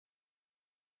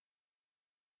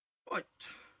Right,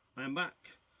 I am back,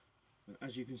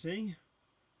 as you can see,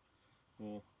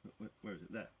 or where is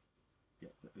it? There. Yeah,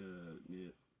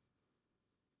 yeah,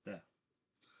 there.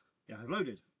 Yeah, I've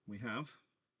loaded. We have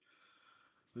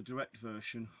the direct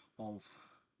version of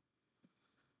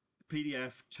the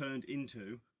PDF turned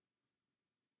into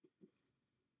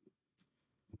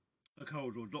a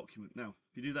CorelDRAW document. Now,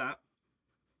 if you do that,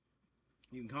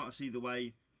 you can kind of see the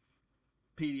way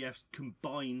PDFs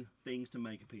combine things to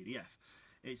make a PDF.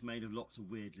 It's made of lots of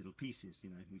weird little pieces.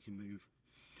 You know, we can move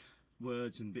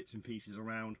words and bits and pieces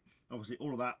around. Obviously,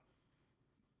 all of that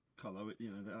colour,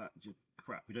 you know, that just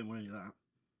crap. We don't want any of that.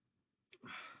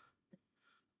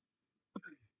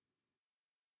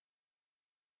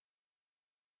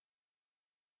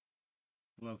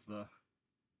 Love the.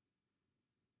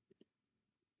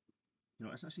 You know,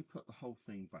 let's actually put the whole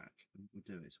thing back. And we'll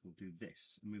do is we'll do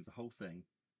this and move the whole thing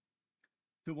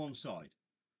to one side.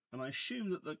 And I assume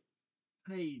that the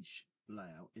page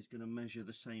layout is going to measure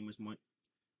the same as my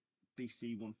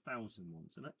BC 1000 one.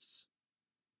 So let's.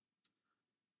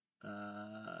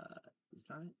 Is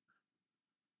that it?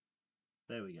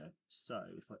 There we go. So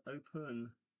if I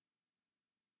open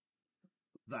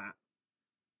that,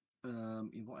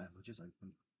 whatever, just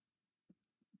open.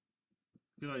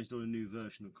 Because I installed a new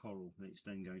version of Corel, and it's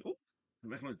then going, oh, I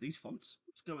recognise these fonts.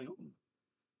 What's going on?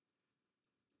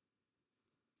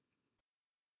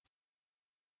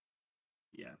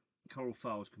 Yeah, Corel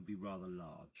files can be rather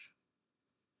large.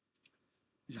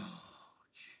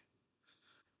 Large.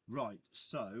 Right,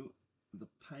 so the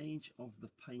page of the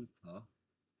paper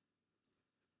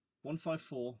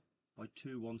 154 by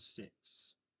 216.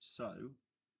 So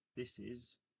this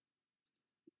is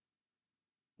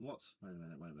what? Wait a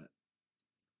minute.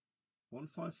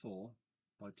 154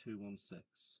 by 216.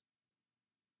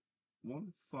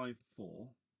 154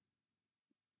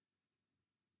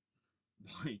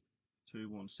 by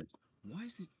 216. Why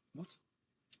is this? What?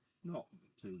 Not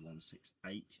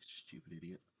 2168, you stupid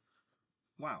idiot.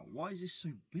 Wow, why is this so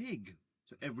big?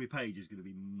 So every page is going to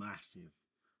be massive.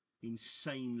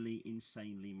 Insanely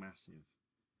massive.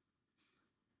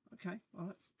 Okay, well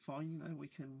that's fine, you know, we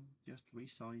can just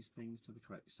resize things to the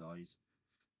correct size.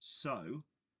 So,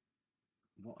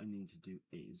 what I need to do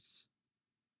is,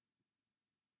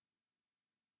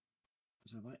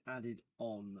 so have I added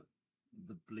on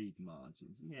the bleed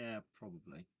margins? Yeah,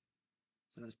 probably.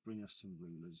 So let's bring us some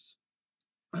rulers.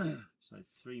 So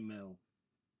 3mm,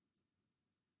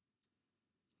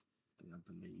 I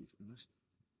believe. Let's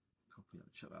copy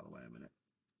that, shut that out of the way a minute.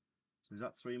 So is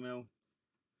that 3mm?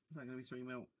 Is that going to be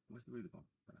 3mm? Where's the ruler gone?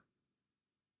 There.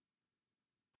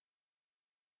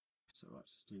 So right,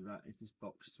 let's do that. Is this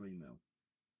box 3mm?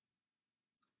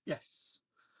 Yes.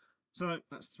 So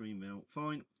that's 3mm.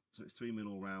 Fine. So it's 3mm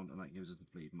all round, and that gives us the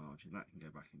bleed margin. That can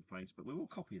go back in place, but we will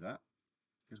copy that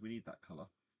because we need that colour.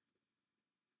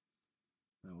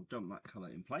 Then we'll dump that colour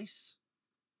in place,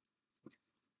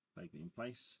 vaguely in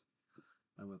place,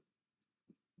 and we'll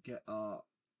get our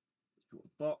draw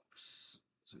a box.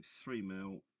 So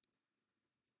 3mm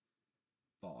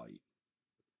by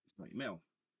 3mm.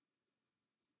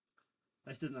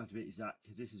 This doesn't have to be exact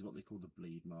because this is what they call the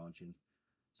bleed margin.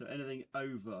 So anything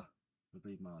over the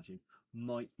bleed margin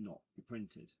might not be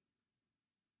printed.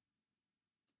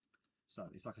 So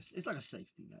it's like a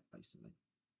safety net basically.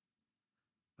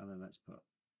 And then let's put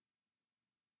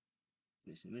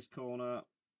this in this corner.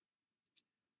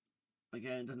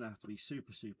 Again, it doesn't have to be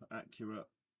super accurate.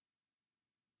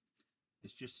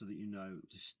 It's just so that you know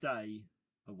to stay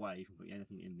away from putting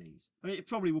anything in these. I mean, it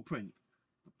probably will print,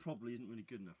 but probably isn't really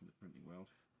good enough in the printing world.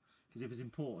 Because if it's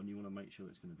important, you want to make sure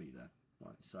it's going to be there.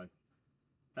 Right, so,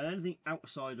 and anything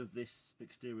outside of this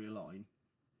exterior line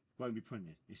won't be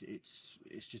printed. It's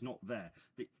just not there.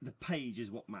 The page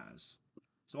is what matters.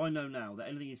 So I know now that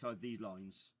anything inside these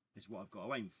lines is what I've got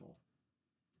to aim for.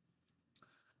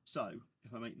 So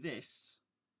if I make this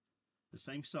the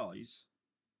same size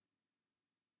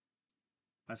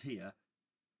as here,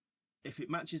 if it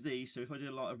matches these, so if I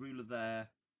do like a ruler there,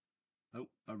 oh,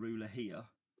 a ruler here,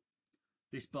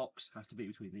 this box has to be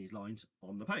between these lines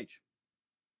on the page.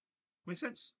 Make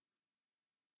sense?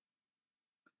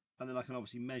 And then I can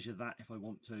obviously measure that if I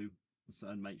want to,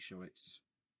 and make sure it's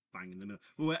bang in the middle.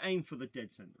 Well, we're aiming for the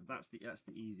dead center. That's the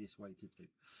easiest way to do.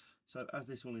 So as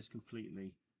this one is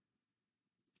completely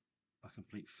a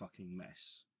complete fucking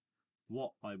mess,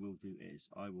 what I will do is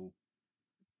I will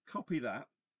copy that.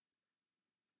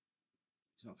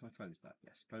 So can I close that?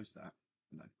 Yes, close that.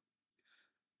 No.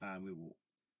 And we will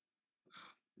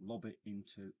lob it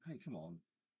into, hey, come on.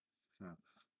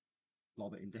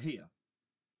 Lob it into here.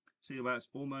 See the way it's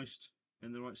almost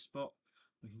in the right spot?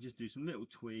 We can just do some little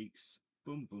tweaks.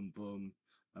 Boom, boom, boom.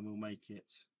 and we'll make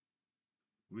it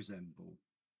resemble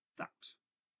that.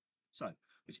 So,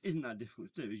 which isn't that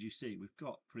difficult to do. As you see, we've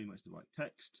got pretty much the right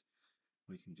text.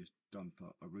 We can just dump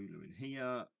a ruler in here,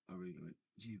 a ruler in.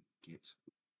 You get.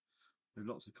 There's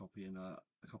lots of copy and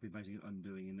pasting and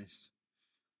undoing in this.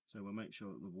 So we'll make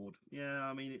sure that the water. Yeah,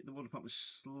 I mean the water pump was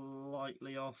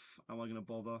slightly off. Am I going to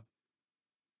bother?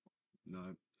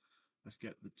 No. Let's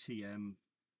get the TM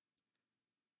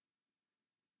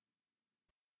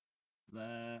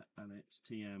there, and it's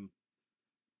TM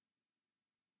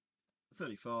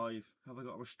 35. Have I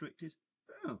got restricted?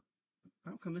 Oh,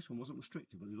 how come this one wasn't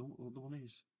restricted, but the other one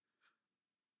is?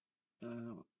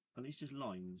 Are these just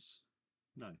lines?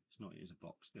 No, it's not. It is a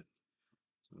box. Good.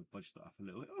 So we'll budge that up a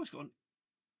little bit. Oh, it's got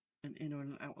an inner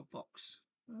and an outer box.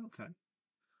 Okay.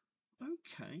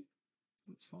 Okay.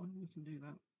 That's fine. We can do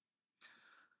that.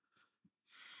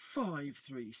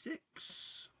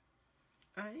 536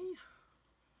 A,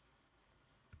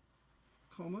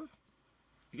 comma.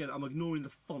 Again, I'm ignoring the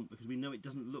font because we know it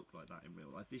doesn't look like that in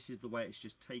real life. This is the way it's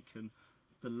just taken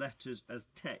the letters as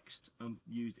text and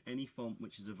used any font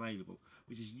which is available,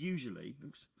 which is usually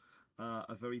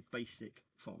a very basic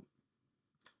font.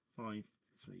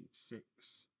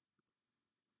 536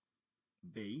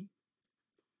 B.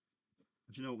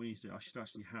 Do you know what we need to do? I should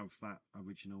actually have that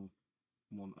original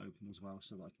one open as well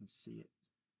so that I can see it.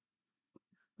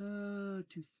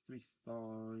 235,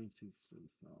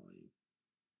 235.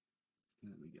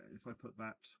 There we go. If I put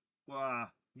that, wow,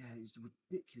 yeah, it's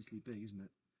ridiculously big, isn't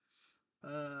it?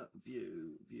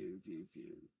 View.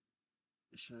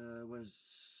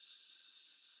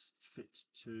 Where's fit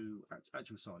to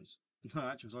actual size? No,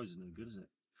 actual size is no good, is it?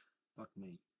 Fuck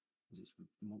me, because it's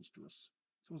monstrous.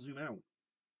 So I'll zoom out.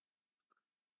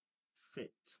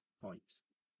 Fit height.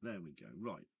 There we go.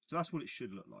 Right. So that's what it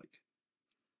should look like.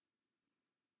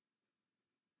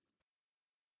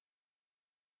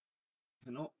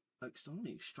 Cannot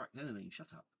externally extract anything.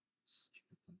 Shut up.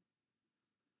 Stupid thing.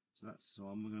 So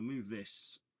I'm going to move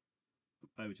this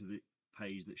over to the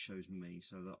page that shows me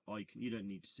so that I can. You don't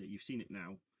need to see it. You've seen it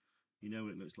now. You know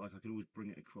what it looks like. I can always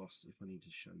bring it across if I need to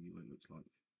show you what it looks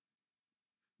like.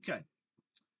 Okay.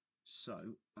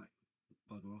 So I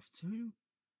bugger off too.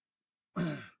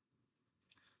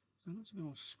 So that's a bit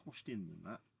more squashed in than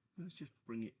that. Let's just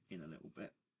bring it in a little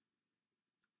bit.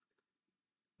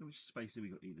 How much space have we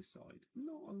got either side?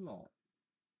 Not a lot.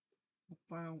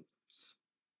 About.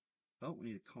 Oh, we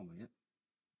need a comma yet.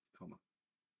 Comma.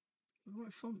 The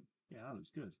right font. Yeah, that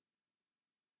looks good.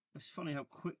 It's funny how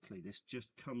quickly this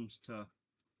just comes to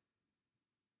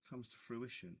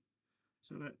fruition.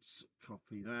 So let's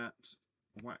copy that,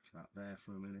 whack that there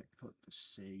for a minute, put the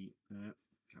C there,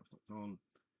 caps lock on,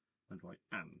 and write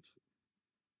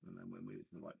and then we'll move it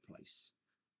to the right place.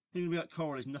 The thing about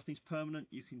Coral is nothing's permanent.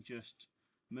 You can just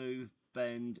move,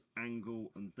 bend,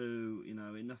 angle, and do, you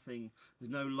know, in nothing.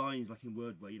 There's no lines like in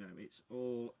Word where, you know, it's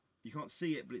all, you can't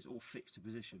see it, but it's all fixed to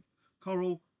position.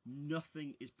 Coral,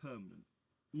 nothing is permanent.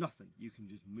 Nothing. You can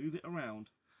just move it around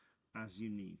as you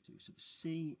need to. So the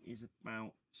C is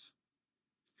about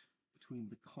between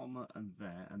the comma and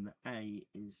there, and the A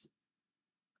is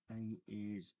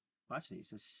well, actually it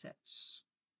says sets.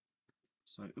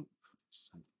 So,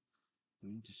 so we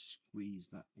need to squeeze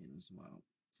that in as well.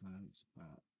 So it's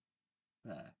about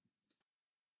there.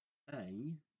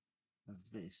 A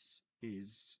of this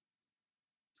is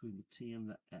between the T and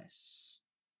the S.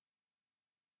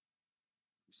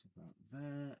 It's about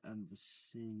there, and the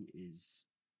C is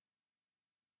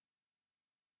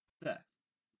there.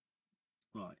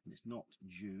 Right, and it's not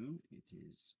June, it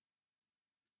is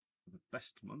the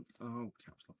best month. Oh,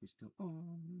 caps lock is still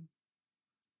on.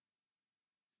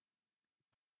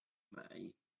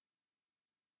 May.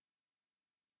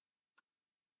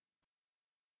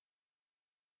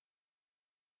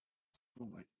 All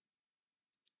right.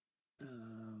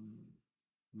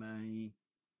 May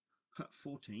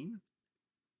 14.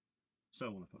 So I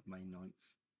want to put May 9th.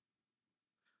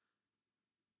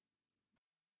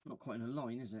 Not quite in a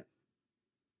line, is it?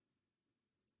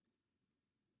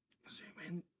 Zoom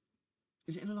in.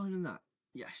 Is it in a line in that?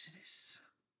 Yes, it is.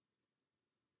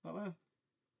 Right there?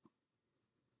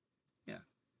 Yeah.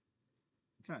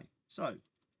 Okay, so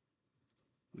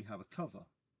we have a cover.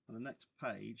 And the next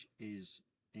page is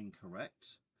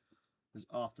incorrect. Because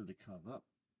after the cover,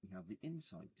 we have the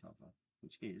inside cover,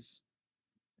 which is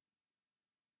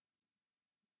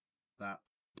that.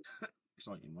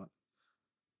 Exciting, right?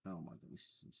 Oh my god, this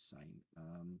is insane.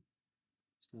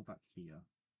 Still back here.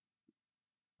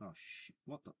 Oh shit!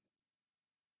 What the?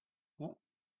 What?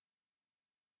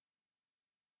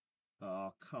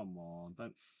 Oh come on!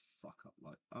 Don't fuck up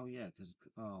like. Oh yeah, because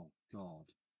oh god.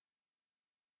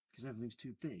 because everything's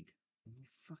too big. Are you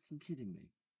fucking kidding me?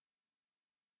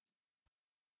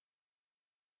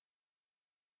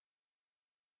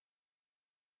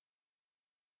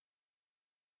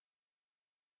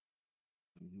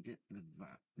 We can get rid of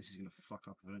that. This is going to fuck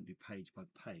up if I don't do page by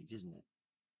page, isn't it?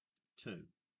 2.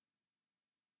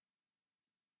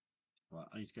 Right,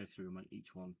 I need to go through and make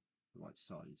each one the right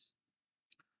size.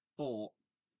 Or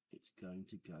it's going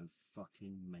to go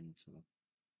fucking mental.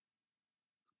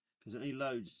 Because it only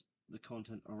loads the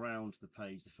content around the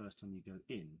page the first time you go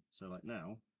in. So like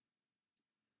now,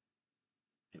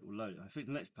 it will load. I think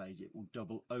the next page it will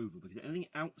double over, because anything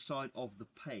outside of the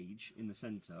page in the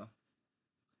center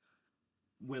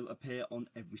will appear on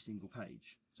every single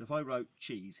page. So if I wrote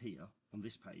cheese here on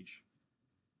this page,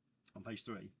 on page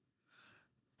 3,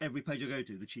 every page I go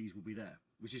to, the cheese will be there,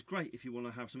 which is great if you want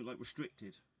to have something like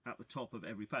restricted at the top of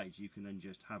every page. You can then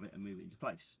just have it and move it into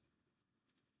place.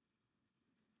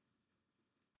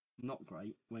 Not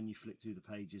great when you flick through the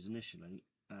pages initially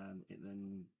and it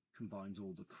then combines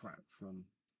all the crap from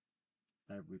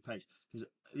every page, because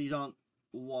these aren't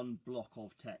one block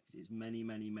of text, it's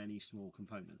many small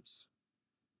components.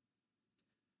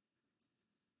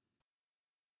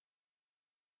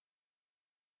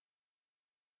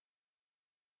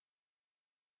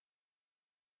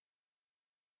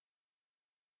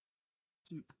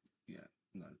 Yeah,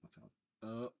 no, I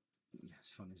can't. Yeah, it's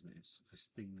fun, isn't it? There's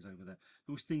things over there.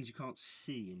 Those things you can't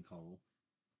see in Coral.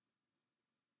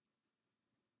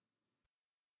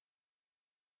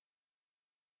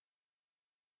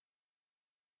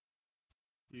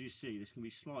 As you see, this can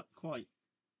be quite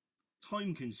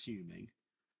time consuming,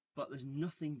 but there's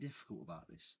nothing difficult about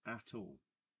this at all.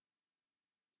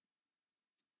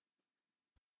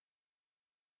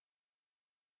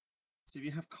 So if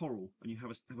you have Coral and you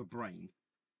have a brain,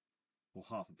 or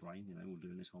half a brain, you know, we're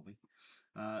doing this hobby,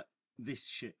 this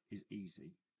shit is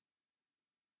easy.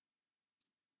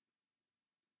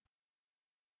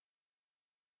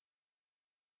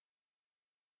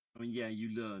 I mean, yeah,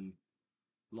 you learn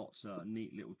lots of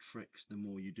neat little tricks the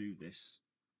more you do this,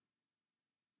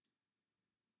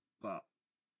 but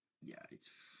yeah, it's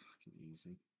fucking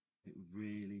easy. It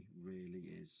really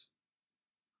is.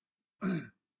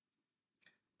 And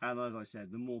as I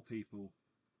said, the more people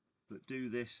that do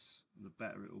this, the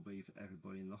better it will be for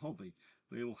everybody in the hobby.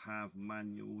 We will have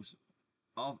manuals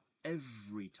of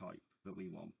every type that we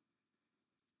want.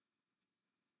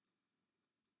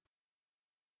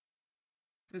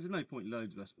 There's no point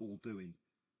loads of us all doing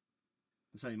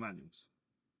the same manuals.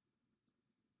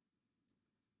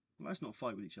 Let's not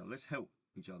fight with each other. Let's help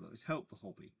each other. Let's help the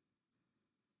hobby.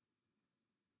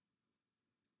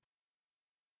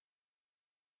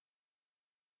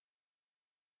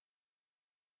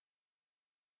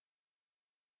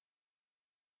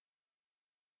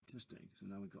 Interesting. So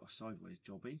now we've got a sideways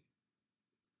jobby.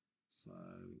 So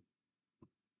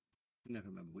you never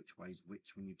remember which way's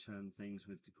which when you turn things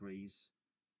with degrees.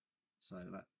 So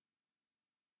that,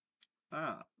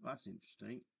 that's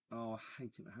interesting. Oh, I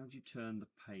hate it. How do you turn the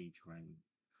page round?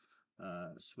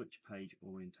 Switch page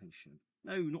orientation.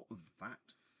 No, not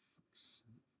that. Switch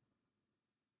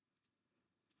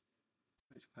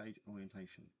page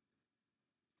orientation.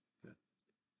 Good.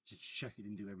 Just check it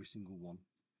and do every single one.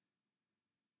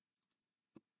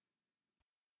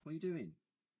 What are you doing?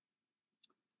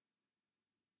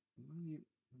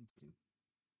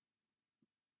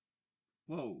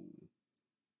 Whoa.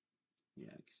 Yeah,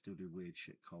 you can still do weird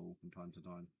shit, Cole, from time to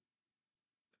time.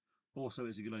 Also,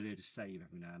 it's a good idea to save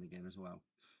every now and again as well,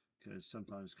 because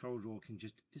sometimes CorelDRAW can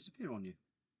just disappear on you.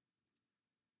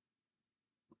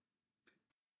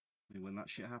 And when that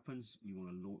shit happens, you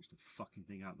want to launch the fucking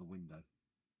thing out the window.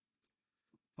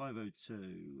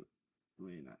 502,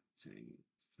 reenacting,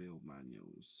 field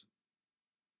manuals.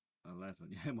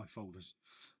 11, yeah, my folders.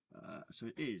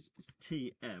 So it's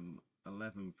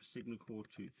TM11 for Signal Core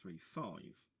 235,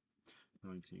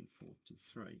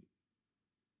 1943.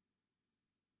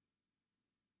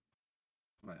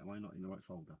 Right, am I not in the right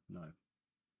folder? No.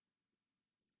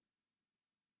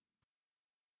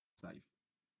 Save.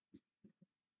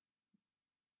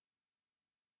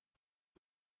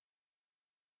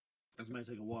 This may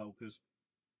take a while because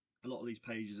a lot of these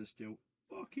pages are still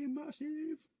fucking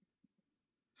massive.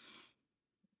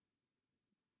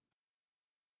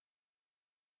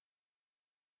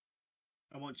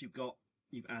 And once you've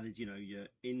added, you know, your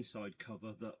inside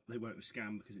cover that they won't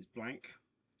scan because it's blank.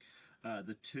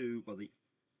 The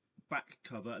back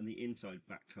cover and the inside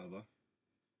back cover.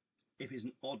 If it's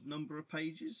an odd number of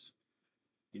pages,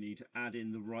 you need to add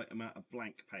in the right amount of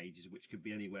blank pages, which could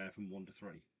be anywhere from 1 to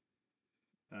 3.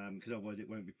 Because otherwise it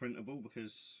won't be printable,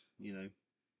 because, you know,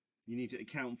 you need to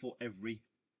account for every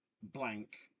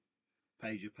blank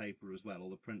page of paper as well, or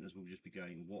the printers will just be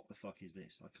going, what the fuck is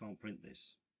this? I can't print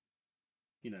this.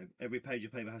 You know, every page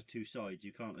of paper has two sides.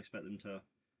 You can't expect them to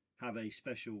have a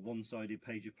special one-sided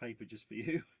page of paper just for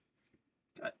you.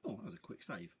 Oh, that was a quick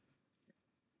save.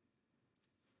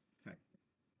 Okay.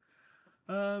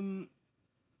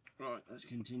 Right, let's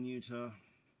continue to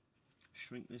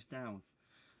shrink this down.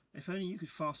 If only you could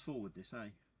fast forward this, eh?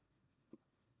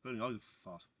 If only I could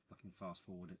fucking fast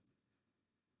forward it.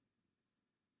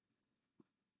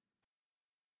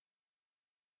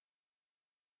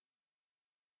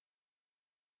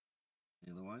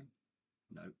 The other way?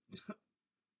 No.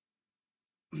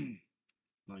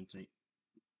 90.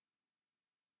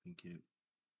 Thank you.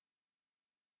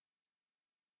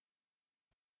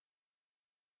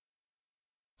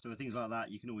 So with things like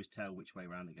that, you can always tell which way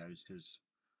around it goes because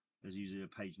there's usually a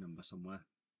page number somewhere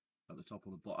at the top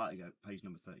or the bottom. There you go, page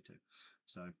number 32.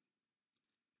 So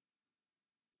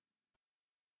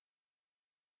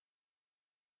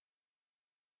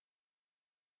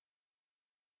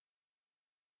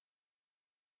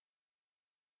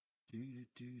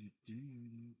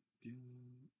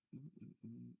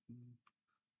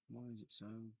why is it so?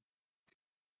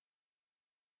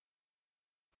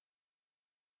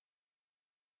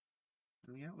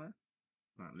 Anything out there?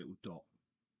 That little dot.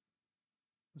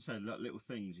 I said little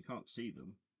things, you can't see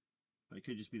them. But it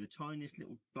could just be the tiniest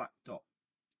little black dot.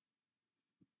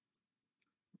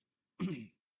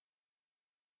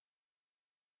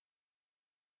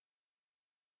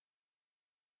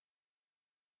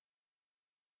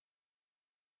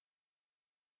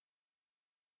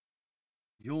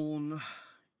 Yawn,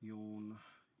 yawn,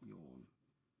 yawn.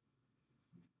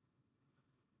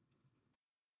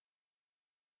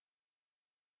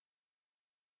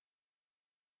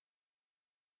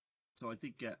 So I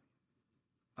did get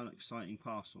an exciting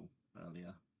parcel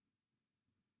earlier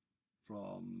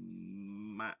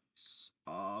from Matt's,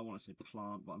 I want to say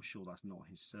Plant, but I'm sure that's not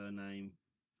his surname.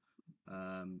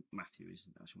 Matthew is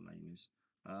the actual name is.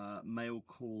 Mail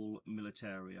Call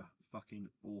Militaria. Fucking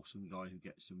awesome guy who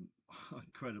gets some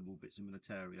incredible bits of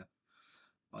militaria.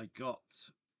 I got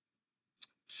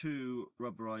 2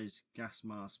 rubberized gas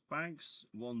mask bags,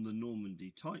 one the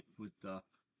Normandy type with the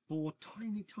 4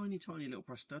 tiny little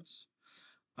press studs,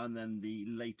 and then the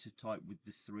later type with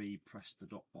the 3 press the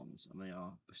dot ones, and they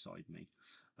are beside me.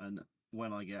 And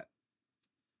when I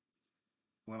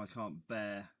can't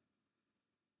bear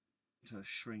to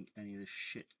shrink any of this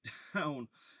shit down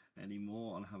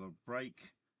anymore and have a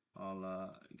break,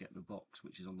 I'll get the box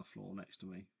which is on the floor next to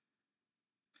me,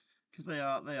 because they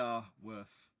are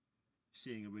worth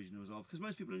seeing originals of, because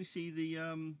most people only see the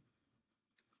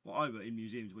well, either in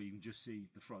museums where you can just see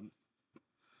the front,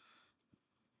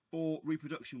 or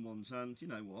reproduction ones, and you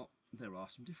know what, there are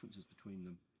some differences between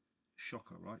them.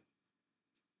 Shocker, right?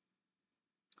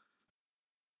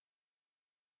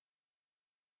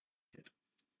 Shit.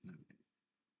 No.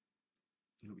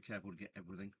 You've got to be careful to get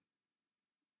everything.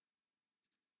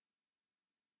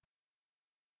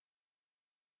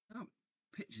 Oh,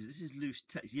 pictures. This is loose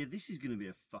text. Yeah, this is going to be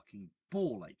a fucking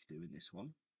ball ache doing this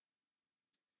one.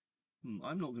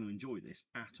 I'm not going to enjoy this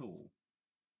at all.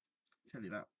 I'll tell you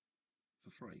that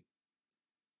for free.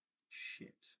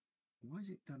 Shit. Why has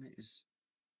it done it as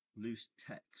loose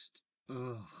text?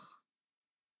 Ugh.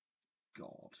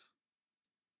 God.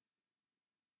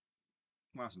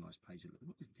 Well, that's a nice page.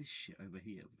 What is this shit over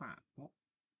here? That? What?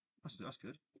 That's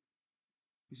good.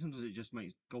 Sometimes it just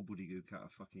makes gobbledygook out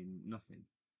of fucking nothing.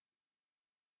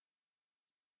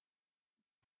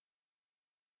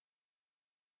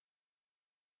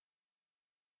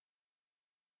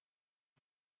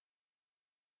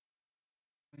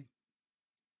 Okay.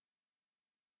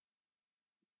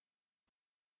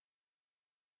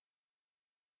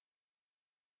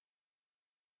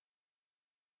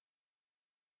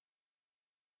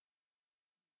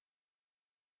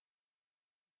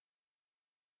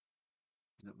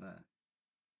 Up there.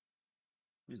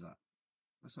 What is that?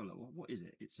 Let's have a look. What is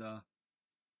it? It's can't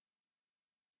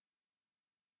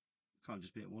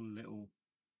just be at one little.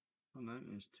 Oh no,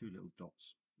 there's 2 little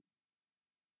dots.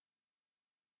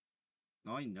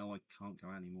 I know I can't go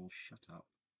anymore. Shut up.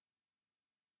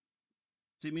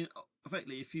 So you mean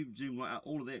effectively, if you zoom right out,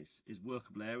 all of this is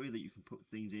workable area that you can put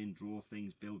things in, draw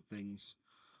things, build things.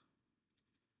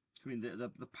 I mean,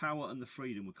 the power and the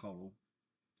freedom with Coral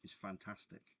is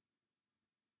fantastic.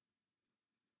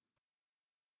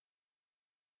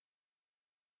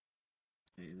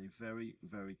 It is a very,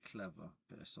 very clever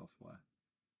bit of software.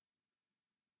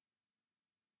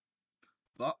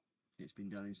 But it's been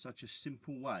done in such a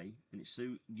simple way, and it's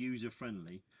so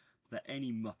user-friendly that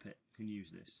any Muppet can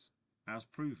use this, as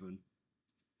proven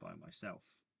by myself.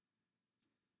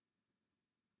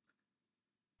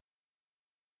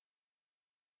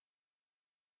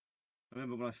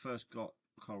 remember when I first got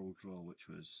Coral Draw, which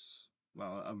was,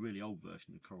 well, a really old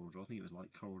version of Coral Draw. I think it was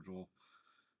like Coral Draw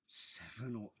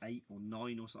 7 or 8 or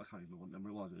 9 or something. I can't even remember what number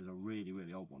it was. It was a really,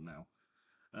 really old one now.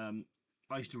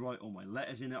 I used to write all my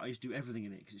letters in it. I used to do everything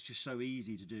in it because it's just so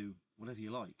easy to do whatever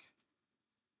you like.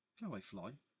 Go away,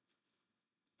 fly.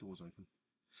 Doors open.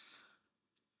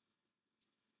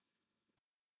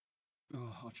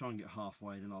 Oh, I'll try and get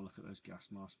halfway, then I'll look at those gas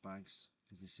mask bags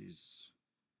because this is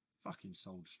fucking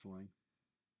soul destroying.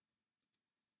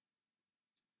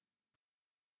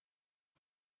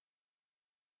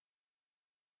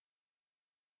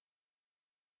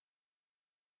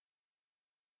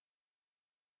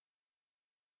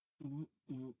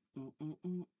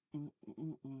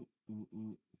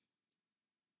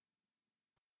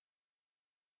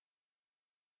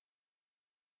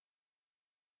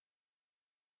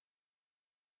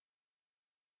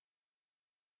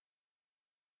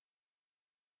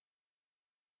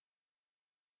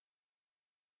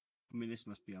 I mean, this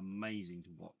must be amazing to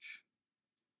watch.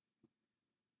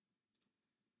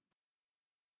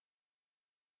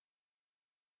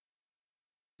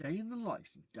 Day in the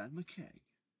life of Dan McKay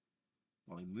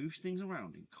while he moves things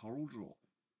around in Coral Draw.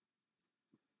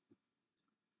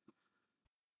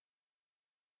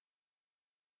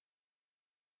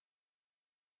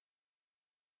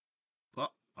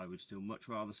 But I would still much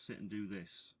rather sit and do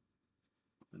this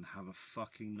than have a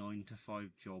fucking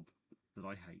 9-to-5 job that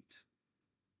I hate.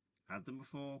 Had them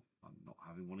before, I'm not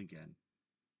having one again.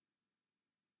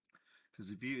 Because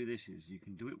the beauty of this is you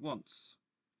can do it once,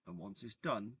 and once it's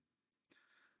done,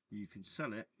 you can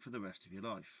sell it for the rest of your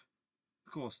life.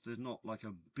 Of course, there's not like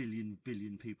a billion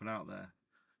people out there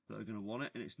that are going to want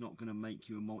it, and it's not going to make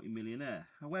you a multi-millionaire.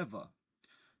 However,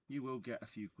 you will get a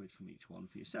few quid from each one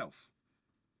for yourself,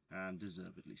 and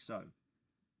deservedly so.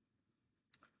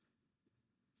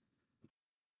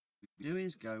 What you do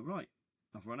is go, right,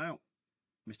 I've run out.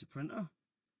 Mr. Printer,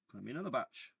 print me another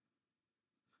batch.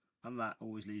 And that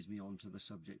always leads me on to the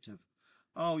subject of,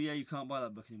 oh yeah, you can't buy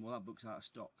that book anymore, that book's out of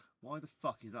stock. Why the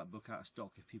fuck is that book out of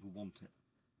stock if people want it?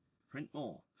 Print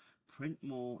more. Print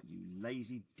more, you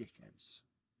lazy dickheads.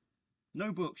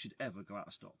 No book should ever go out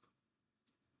of stock.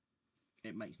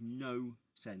 It makes no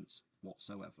sense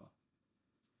whatsoever.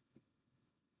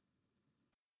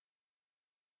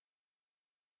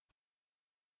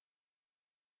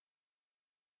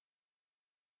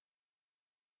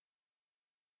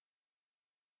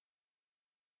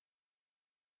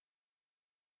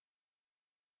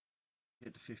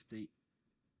 Get to 50,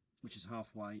 which is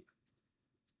halfway,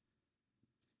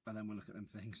 and then we'll look at them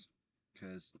things,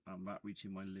 because I'm about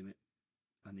reaching my limit.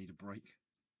 I need a break.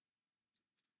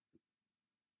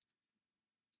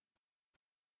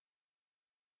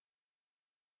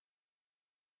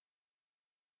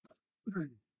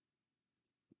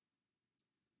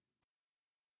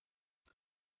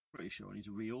 Pretty sure I need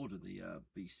to reorder the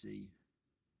BC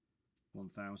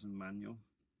 1000 manual.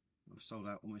 I've sold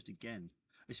out almost again.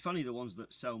 It's funny, the ones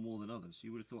that sell more than others.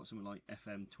 You would have thought something like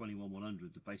FM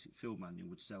 21100, the basic field manual,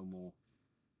 would sell more.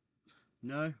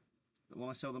 No, the one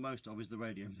I sell the most of is the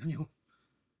radio manual.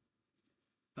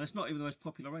 And it's not even the most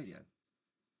popular radio.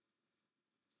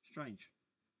 Strange.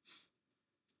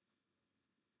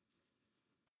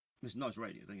 It's nice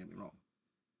radio, don't get me wrong.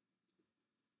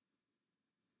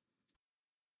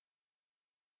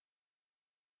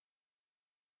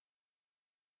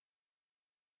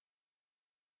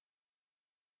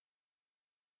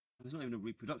 There's not even a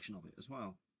reproduction of it as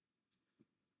well.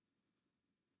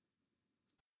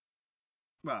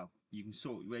 Well, you can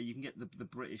sort where you can get the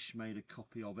British made a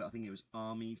copy of it. I think it was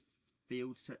Army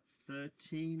Field Set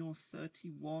 13 or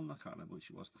 31. I can't remember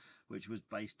which it was, which was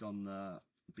based on the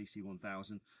BC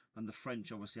 1000, and the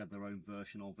French obviously had their own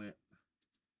version of it.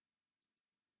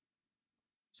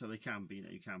 So they can be,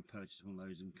 you can purchase one of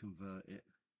those and convert it.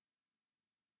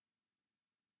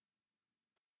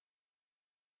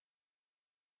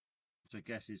 Which I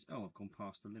guess is, oh, I've gone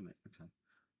past the limit. Okay.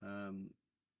 I'm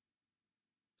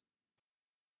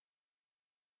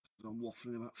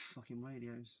waffling about fucking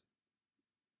radios.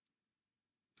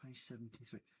 Page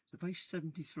 73. So page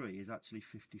 73 is actually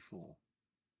 54.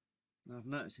 Now I've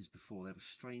noticed this before. They have a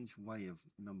strange way of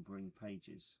numbering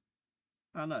pages.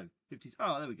 Oh no, 50.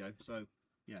 Oh, there we go. So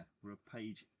yeah, we're a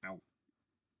page out.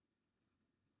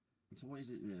 So what is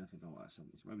it? Yeah, I think what that's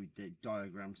 70. Maybe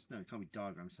diagrams. No, it can't be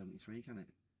diagram 73, can it?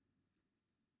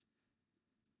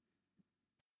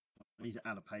 I need to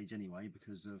add a page anyway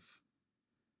because of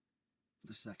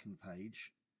the second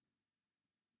page.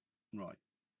 Right.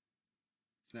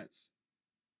 Let's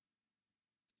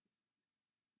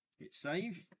hit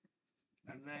save,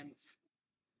 and then,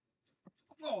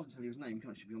 oh, I'll tell you his name.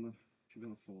 It should be on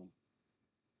the form.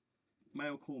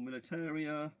 Male call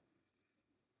militaria.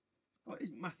 Oh, it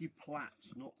is Matthew Platt,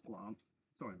 not Plant.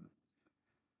 Sorry.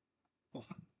 Oh,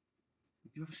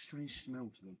 you have a strange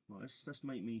smell to them. Right, let's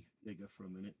make me bigger for a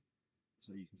minute,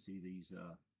 so you can see these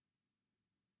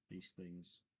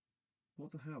things.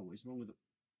 What the hell is wrong with it?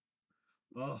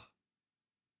 Oh,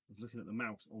 I was looking at the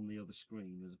mouse on the other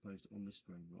screen as opposed to on this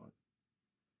screen, right?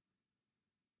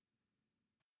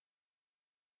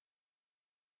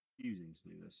 Using to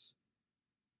do this.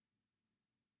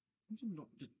 I'm not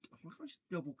just. Why can't I just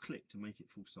double click to make it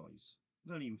full size?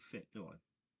 I don't even fit, do I?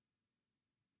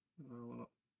 Oh, well,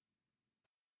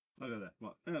 I'll go there.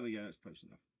 Right, there we go. That's close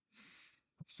enough.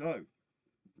 So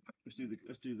let's do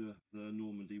the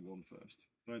Normandy one first.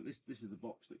 Right, this is the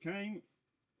box that came.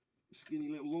 Skinny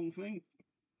little long thing.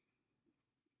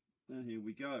 And here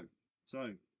we go.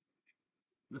 So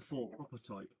the 4 popper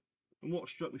type. And what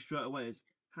struck me straight away is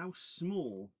how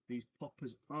small these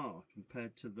poppers are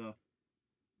compared to the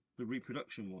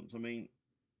reproduction ones. I mean,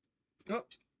 oh,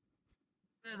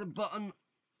 there's a button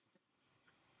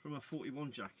from a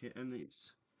 41 jacket, and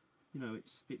it's, you know,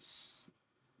 it's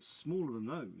smaller than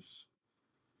those.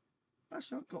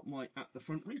 Actually, I've got my at the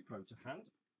front repro to hand.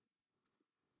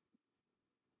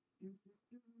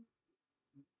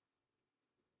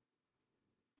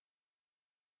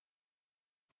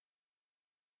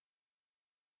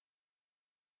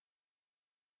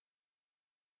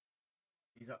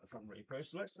 He's at the front repro,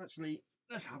 so let's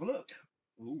have a look.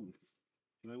 Ooh,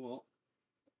 you know what?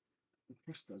 The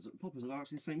Prestos, the poppers are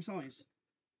actually the same size.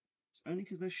 It's only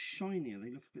because they're shinier,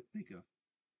 they look a bit bigger.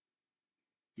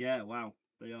 Yeah, wow,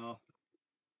 they are.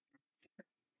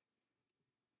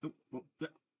 Oh,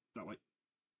 that way.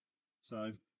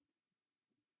 So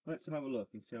let's have a look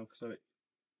and see how so it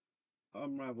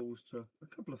unravels to a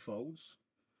couple of folds,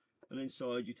 and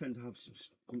inside you tend to have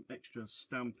some extra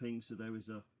stamping. So there is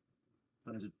a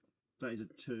that is a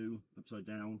 2 upside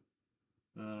down.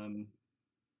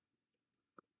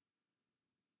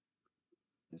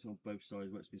 It's on both sides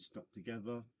where it's been stuck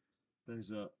together. There's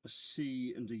a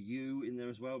C and a U in there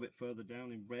as well, a bit further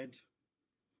down in red.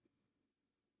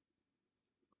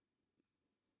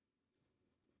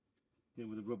 You know,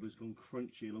 where the rubber's gone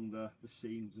crunchy along the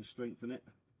seam to strengthen it.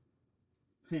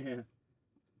 Yeah.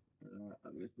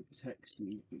 There's the text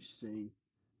you see.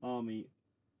 Army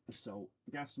Assault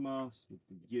Gas Mask with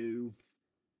the U.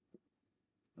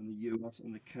 And the US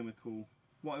and the chemical,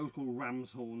 what I always call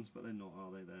ram's horns, but they're not,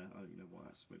 are they? There, I don't even know what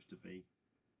that's supposed to be.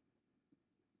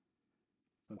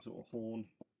 Some sort of horn,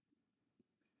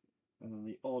 and then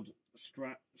the odd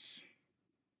straps.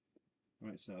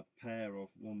 Right, so a pair of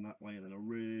one that way, and then a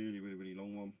really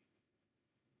long one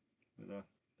with a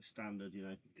standard, you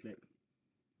know, clip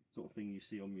sort of thing you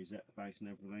see on musette bags and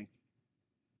everything.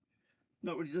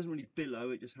 Not really, doesn't really billow.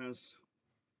 It just has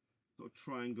sort of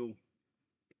triangle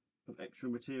of extra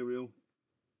material.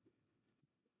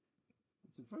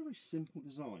 It's a very simple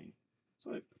design.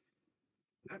 So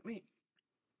let me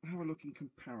have a look in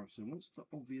comparison. What's the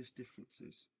obvious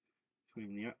differences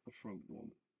between the at the front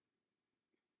one?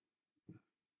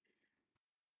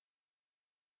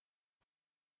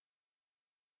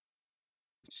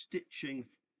 Stitching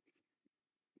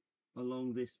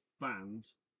along this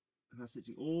band has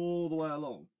stitching all the way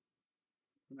along.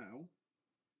 Now,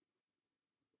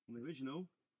 on the original,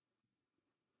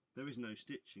 there is no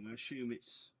stitching. I assume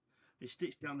it's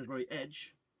stitched down the very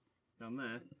edge, down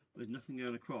there. There's nothing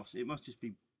going across. It must just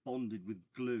be bonded with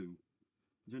glue.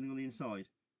 Is there anything on the inside?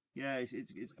 Yeah,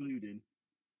 it's glued in.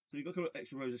 So you've got a couple of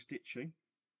extra rows of stitching.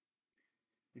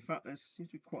 In fact, there seems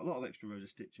to be quite a lot of extra rows of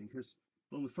stitching because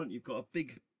along the front you've got a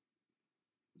big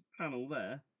panel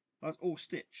there. That's all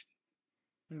stitched.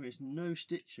 There is no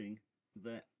stitching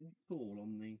there at all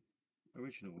on the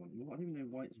original one. I don't even know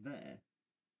why it's there.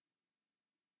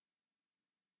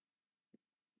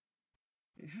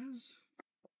 It has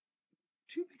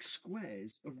 2 big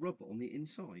squares of rubber on the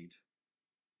inside,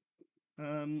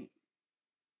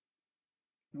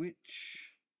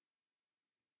 which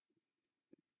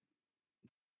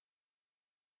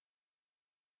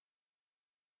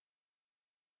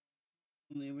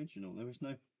on the original there is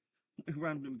no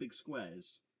random big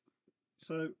squares.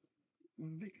 So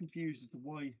I'm a bit confused as to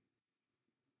why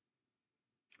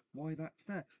that's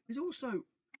there. There's also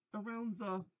around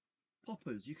the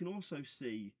poppers you can also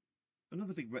see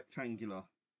another big rectangular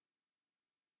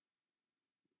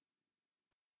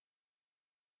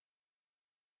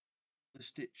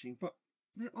stitching, but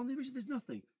on the original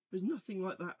there's nothing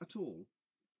like that at all.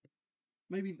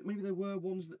 Maybe there were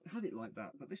ones that had it like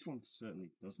that, but this one certainly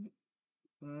doesn't.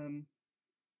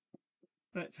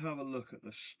 Let's have a look at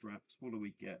the straps. What do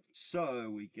we get? So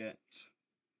we get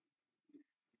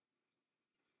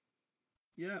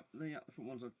Yeah, the front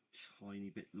one's a tiny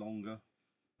bit longer,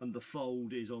 and the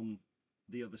fold is on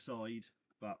the other side,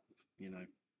 but you know.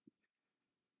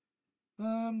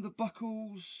 The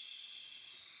buckles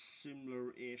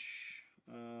similar-ish.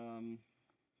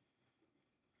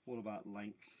 What about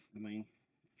length? I mean,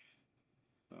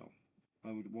 well,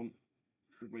 I would want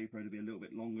the repro to be a little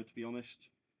bit longer, to be honest,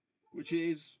 which it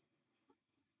is.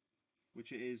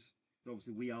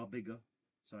 Obviously, we are bigger,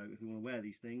 so if you want to wear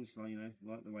these things, like, you know,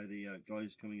 like the way the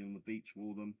guys coming on the beach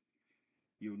wore them,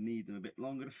 you'll need them a bit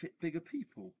longer to fit bigger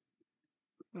people.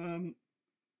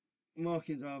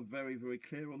 Markings are very, very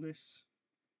clear on this,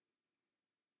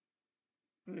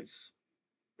 and it's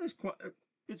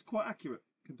quite accurate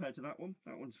compared to that one.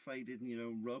 That one's faded and, you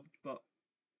know, rubbed, but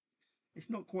it's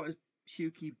not quite as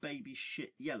pukey baby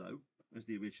shit yellow as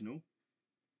the original.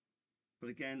 But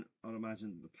again, I'd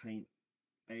imagine the paint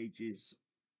ages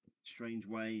strange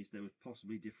ways. There was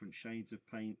possibly different shades of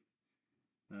paint.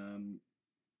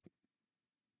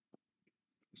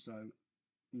 So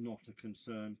not a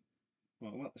concern.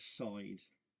 Right, what about the side?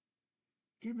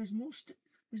 Again, there's more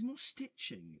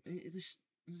stitching. There's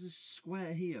a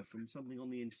square here from something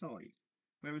on the inside,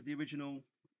 whereas the original,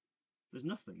 there's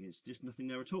nothing. It's just nothing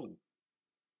there at all.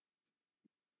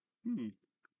 And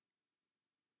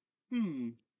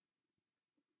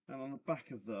on the back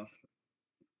of the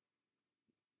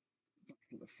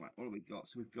flat, what have we got?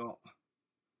 So we've got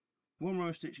one row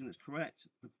of stitching that's correct.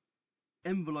 The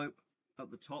envelope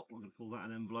at the top, I'm going to call that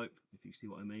an envelope, if you see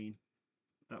what I mean.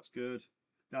 That's good.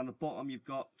 Down the bottom, you've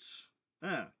got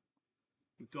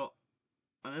you've got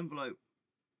an envelope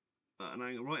at an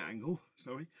angle, right angle.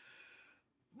 Sorry.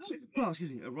 Oh, excuse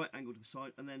me, a right angle to the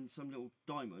side, and then some little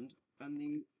diamond. And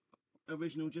the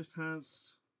original just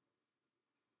has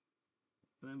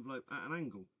an envelope at an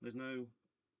angle. There's no.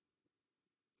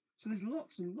 So there's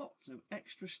lots and lots of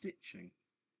extra stitching,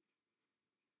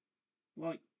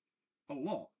 like a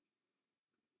lot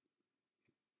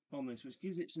on this, which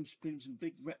gives it some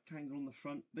big rectangle on the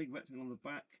front, big rectangle on the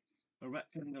back, a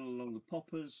rectangle along the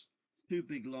poppers, two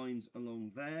big lines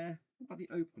along there. What about the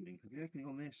opening? The opening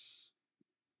on this.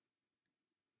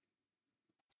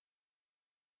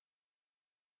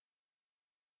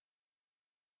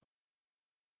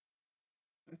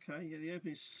 Okay, yeah, the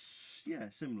opening is, yeah,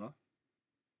 similar.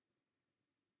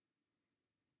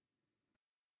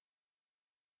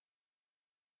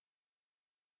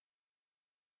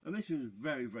 And this one is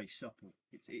very, very supple.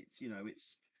 It's you know,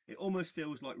 it almost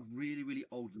feels like really, really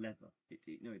old leather.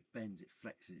 You know, it bends, it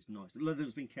flexes, it's nice. The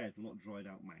leather's been cared for, not dried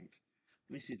out mank.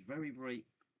 And this is very, very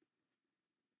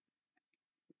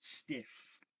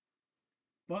stiff.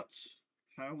 But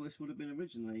how this would have been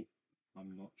originally,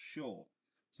 I'm not sure.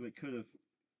 So it could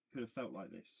have felt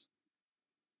like this.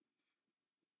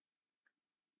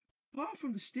 Apart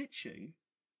from the stitching,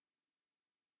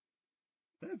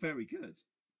 they're very good,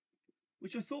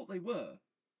 which I thought they were.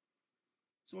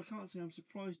 So I can't say I'm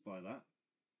surprised by that.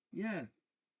 Yeah,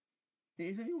 it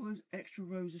is only all those extra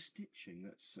rows of stitching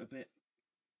that's a bit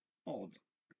odd.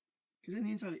 Because in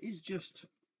the inside it is just,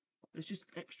 it's just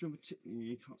extra material.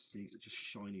 You can't see, it's just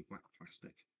shiny black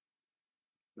plastic.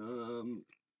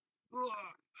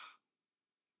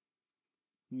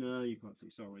 No, you can't see,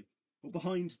 sorry. Well,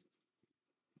 behind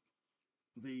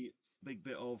the big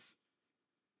bit of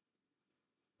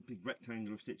big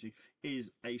rectangle of stitching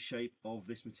is a shape of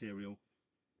this material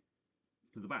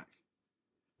to the back,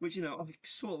 which, you know, I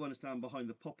sort of understand behind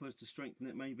the poppers to strengthen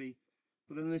it maybe,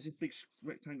 but then there's this big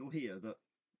rectangle here that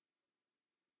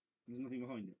there's nothing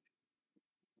behind it.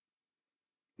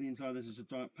 The inside there's a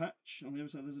giant patch, on the other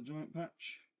side there's a giant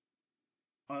patch.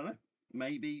 I don't know,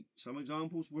 maybe some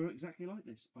examples were exactly like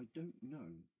this. I don't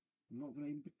know. I'm not going to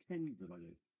even pretend that I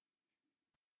do.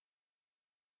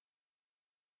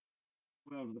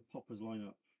 Well, do the poppers line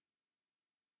up?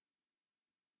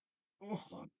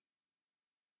 Oh,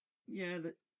 yeah,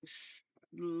 they're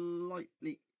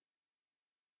slightly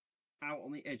out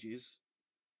on the edges,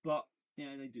 but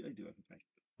yeah, they do okay.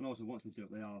 And also, once they do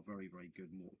it, they are very, very good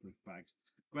waterproof bags.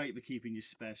 Great for keeping your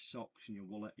spare socks and your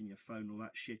wallet and your phone, all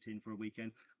that shit in for a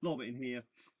weekend. Lob it in here,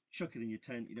 chuck it in your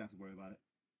tent. You don't have to worry about it.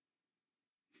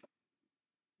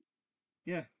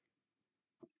 Yeah.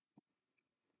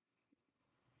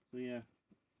 So yeah,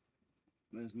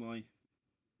 there's my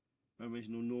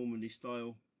original Normandy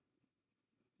style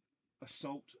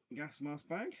assault gas mask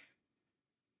bag.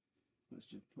 Let's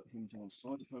just put him to one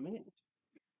side for a minute.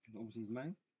 Obviously, he's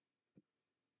male.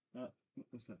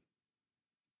 What's that?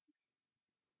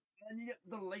 And you get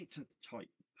the later type,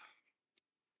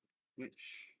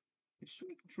 which is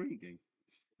sort of intriguing.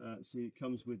 So it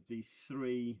comes with the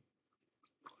 3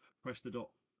 press the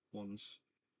dot ones.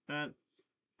 And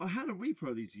I had a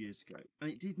repro these years ago, and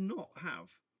it did not have.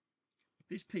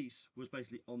 This piece was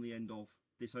basically on the end of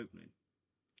this opening.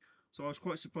 So I was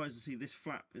quite surprised to see this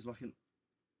flap is like a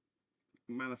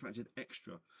manufactured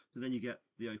extra. So then you get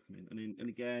the opening, and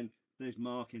again, there's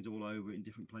markings all over in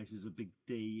different places. A big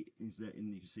D is there, and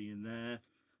you can see in there.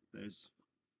 There's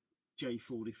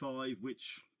J45,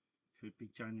 which could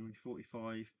be January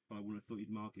 45. But I wouldn't have thought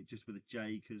you'd mark it just with a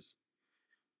J because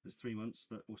there's 3 months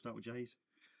that all start with J's.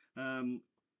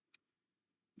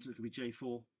 So it could be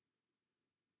J4,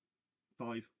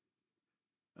 5.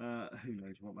 Who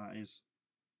knows what that is.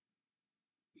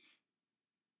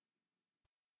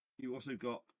 You also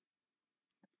got,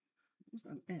 what's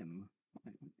that, an M?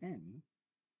 An M?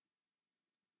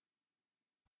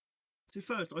 So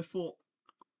first I thought,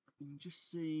 you can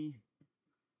just see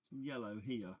some yellow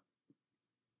here.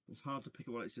 It's hard to pick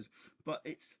up what it says, but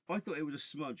I thought it was a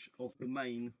smudge of the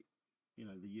main, you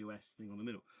know, the US thing on the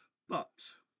middle. But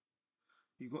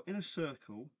you've got in a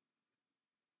circle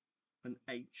an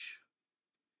H.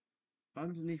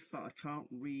 Underneath that, I can't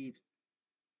read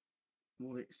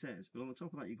what it says, but on the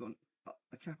top of that, you've got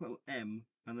a capital M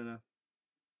and then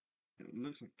it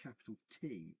looks like a capital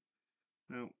T.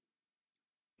 Now,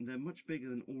 they're much bigger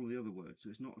than all the other words, so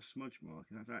it's not a smudge mark,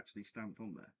 that's actually stamped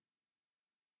on there.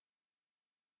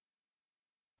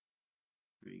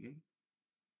 Intriguing.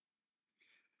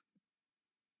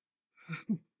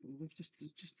 There's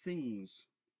just things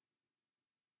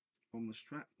on the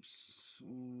straps.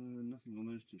 Nothing on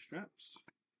those 2 straps.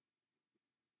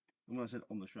 And when I said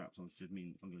on the straps, I just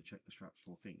mean I'm going to check the straps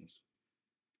for things.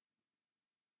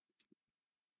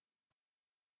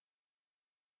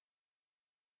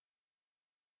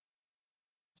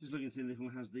 Just looking to see if this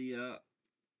one has the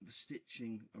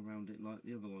stitching around it like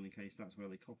the other one, in case that's where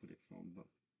they copied it from, but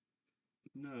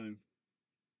no.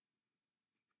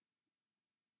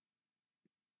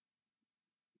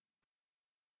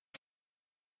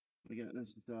 Again,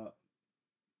 there's a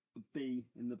B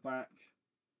in the back.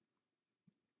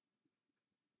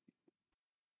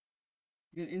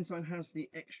 Again, inside has the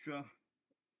extra.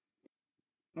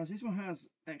 Now, this one has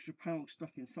extra panels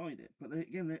stuck inside it, but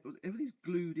again, everything's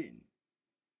glued in.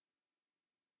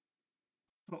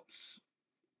 Tops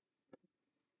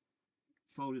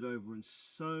folded over and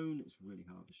sewn. It's really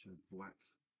hard to show black.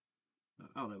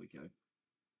 Oh, there we go.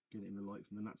 Get it in the light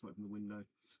from the natural light from the window.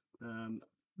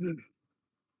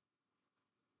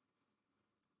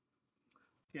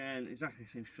 Again, exactly the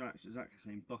same straps, exactly the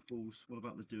same buckles. What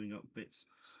about the doing up bits?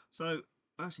 So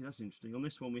actually, that's interesting. On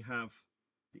this one, we have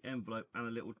the envelope and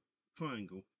a little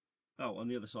triangle. Oh, on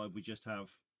the other side, we just have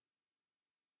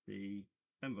the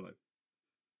envelope.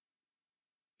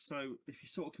 So if you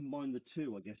sort of combine the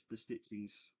two, I guess the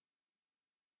stitching's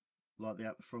like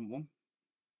the front one.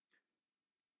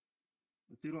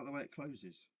 I do like the way it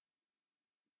closes.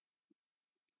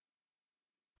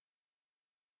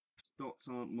 Dots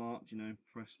aren't marked, you know,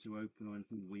 press to open or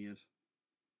anything weird.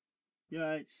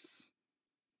 Yeah, it's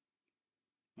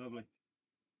lovely.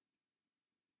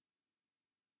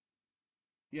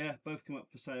 Yeah, both come up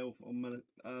for sale on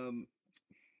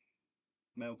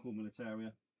Mail Call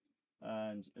Militaria,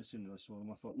 and as soon as I saw them,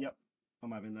 I thought, yep,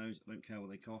 I'm having those. I don't care what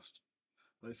they cost.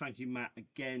 But thank you, Matt,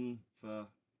 again for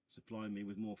supplying me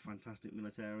with more fantastic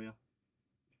Militaria.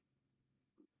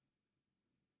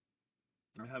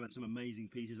 I have had some amazing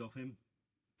pieces off him.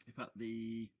 In fact,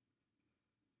 the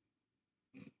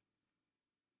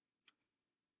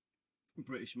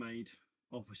British made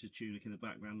officer's tunic in the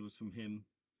background was from him.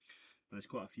 There's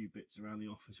quite a few bits around the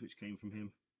office which came from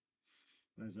him.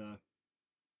 There's a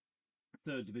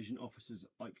 3rd Division officer's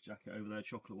Ike jacket over there,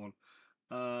 chocolate one.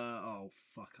 Oh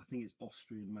fuck, I think it's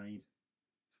Austrian made.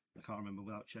 I can't remember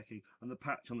without checking. And the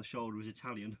patch on the shoulder is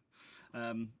Italian.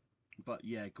 But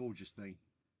yeah, gorgeous thing.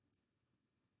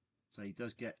 So he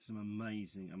does get some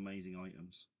amazing, amazing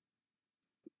items.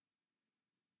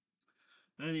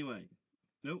 Anyway,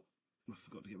 nope, I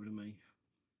forgot to get rid of me.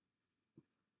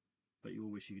 But you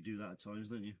all wish you could do that at times,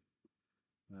 don't you?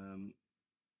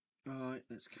 Alright,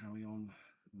 let's carry on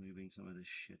moving some of this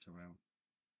shit around.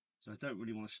 So I don't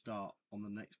really want to start on the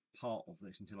next part of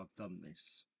this until I've done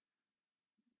this.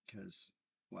 Because,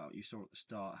 well, you saw at the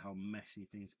start how messy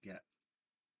things get.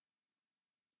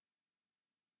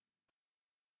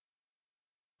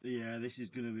 Yeah, this is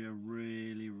going to be a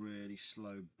really, really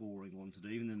slow, boring one to do,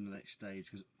 even in the next stage,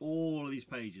 because all of these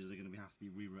pages are going to have to be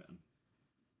rewritten.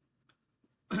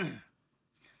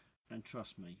 And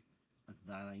trust me,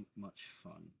 that ain't much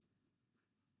fun.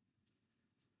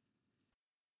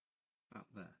 Up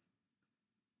there.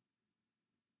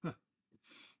 Huh.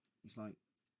 It's like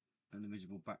an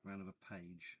invisible background of a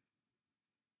page.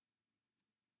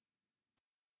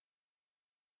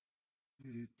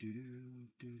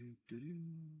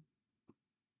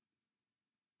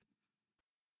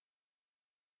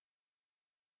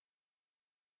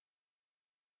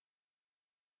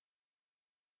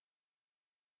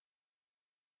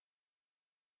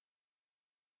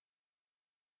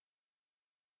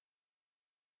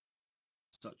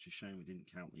 Such a shame we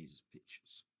didn't count these as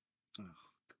pictures. Oh,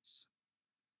 God's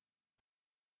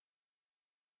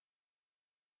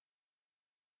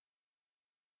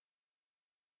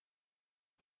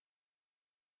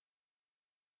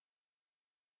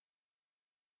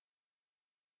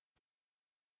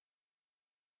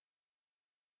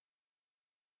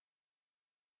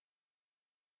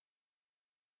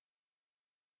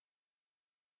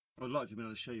I'd like to be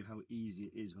able to show you how easy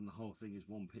it is when the whole thing is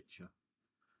one picture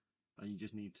and you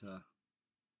just need to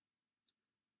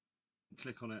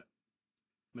click on it,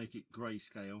 make it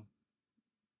grayscale,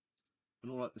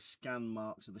 and all like the scan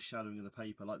marks of the shadowing of the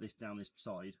paper, like this down this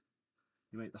side.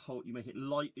 You make it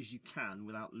light as you can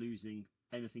without losing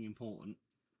anything important,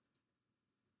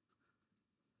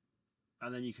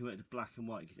 and then you can make it black and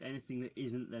white, because anything that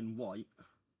isn't then white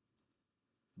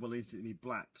will instantly be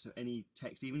black. So any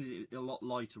text, even if it's a lot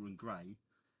lighter and grey,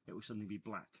 it will suddenly be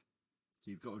black. So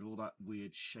you've got all that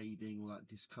weird shading, all that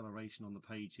discoloration on the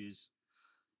pages.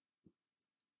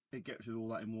 It gets rid of all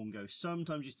that in one go.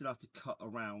 Sometimes you still have to cut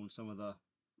around some of the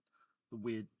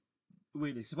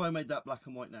weirdness. If I made that black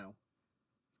and white now,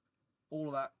 all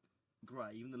of that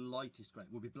grey, even the lightest grey,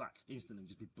 will be black instantly,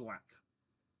 just be black.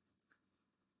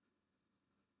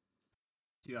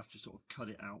 So you have to sort of cut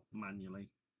it out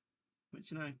manually,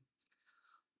 which, you know,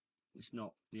 it's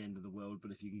not the end of the world,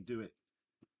 but if you can do it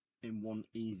in one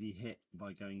easy hit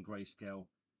by going grayscale,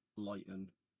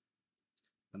 lighten,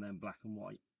 and then black and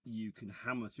white, you can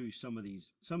hammer through some of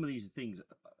these things.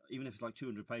 Even if it's like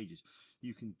 200 pages,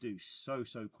 you can do so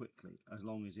quickly, as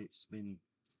long as it's been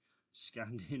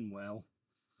scanned in well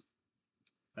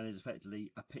and is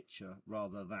effectively a picture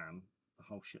rather than a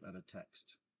whole shitload of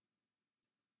text.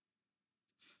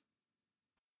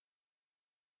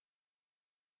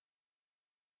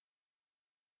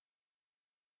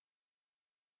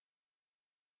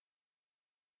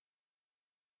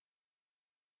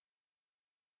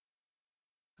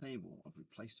 Table of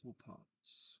replaceable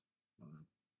parts.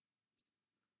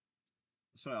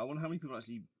 Sorry, I wonder how many people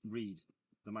actually read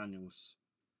the manuals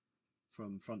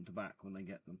from front to back when they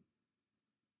get them.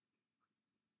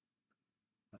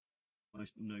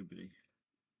 Almost nobody.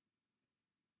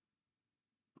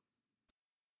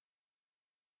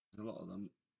 A lot of them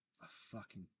are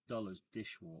fucking dull as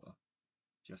dishwater.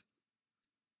 Just,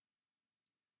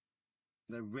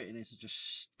 they're written in such a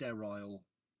sterile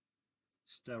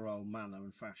manner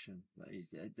and fashion.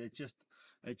 They're just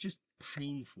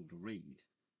painful to read.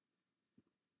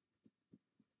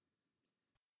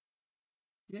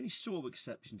 The only sort of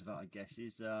exception to that, I guess,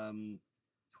 is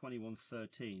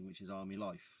 2113, which is Army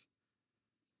Life,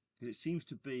 because it seems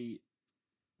to be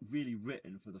really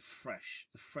written for the fresh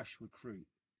recruit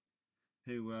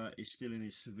who is still in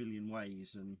his civilian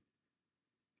ways and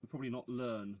will probably not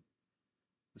learn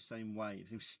the same way, the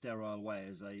same sterile way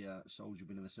as a soldier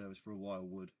been in the service for a while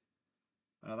would.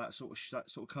 That sort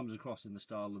of comes across in the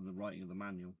style and the writing of the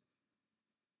manual.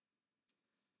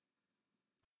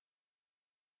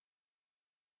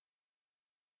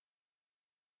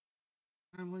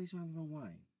 And why is he going the wrong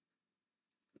way?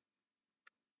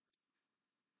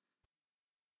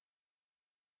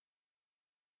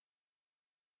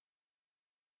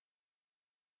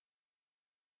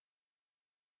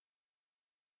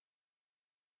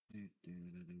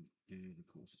 Of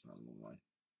course, it's right the wrong way.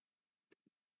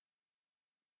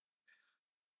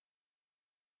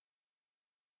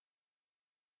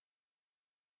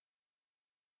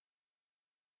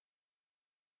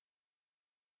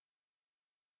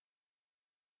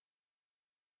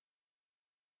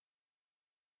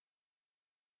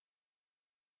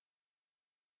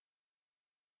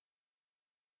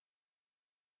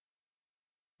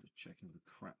 Just checking the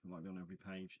crap that might be on every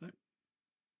page. No.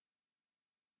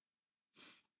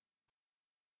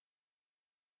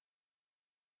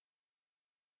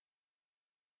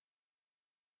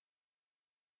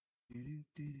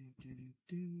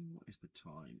 What is the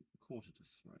time?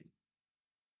 2:45.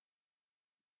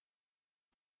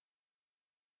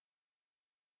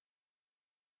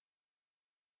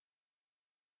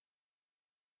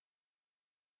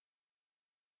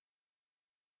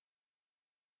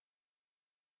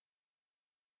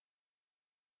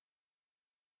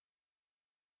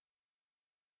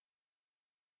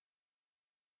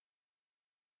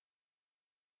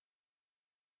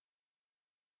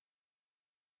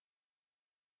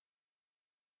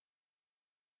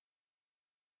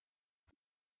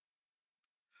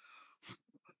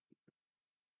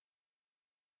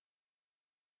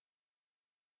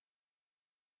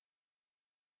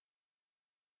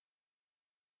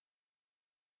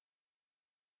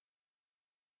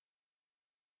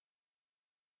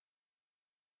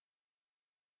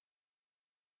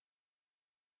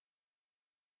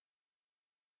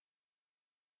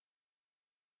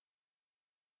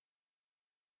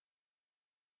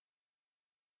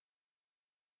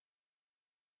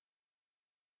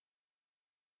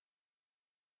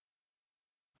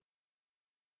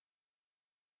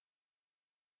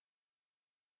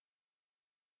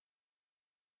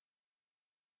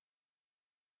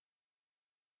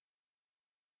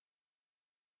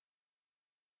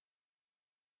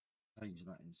 page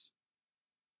that is.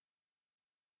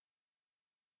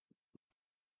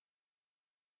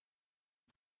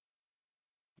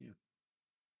 Yeah.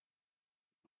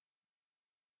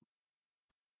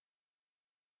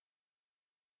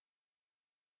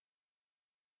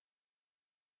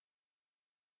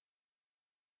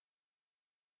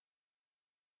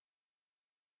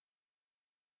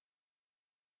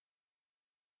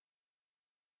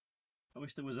 I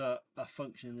wish there was a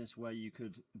function in this where you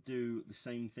could do the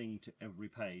same thing to every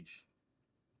page.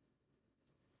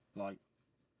 Like,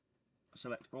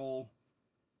 select all,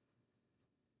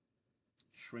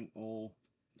 shrink all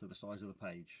to the size of the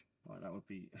page. Right, that would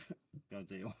be the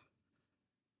ideal.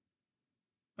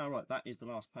 Oh, right, that is the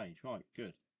last page. Right,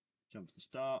 good. Jump to the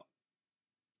start.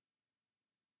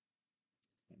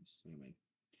 Let's zoom in.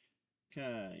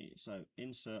 Okay, so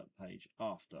insert page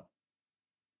after.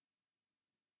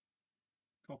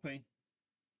 Copy,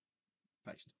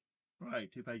 paste.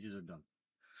 Right, 2 pages are done.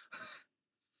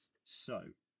 so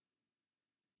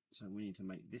we need to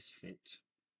make this fit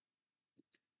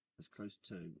as close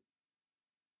to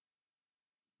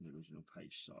the original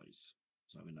page size,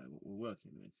 so we know what we're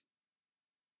working with.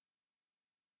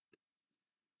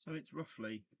 So it's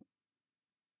roughly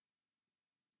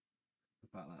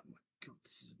about that. My God,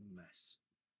 this is a mess.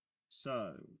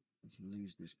 So we can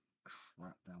lose this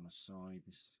crap down the side.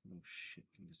 This little shit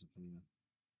can disappear.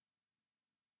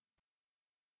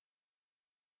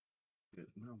 Good.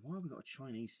 Now, why have we got a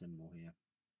Chinese symbol here?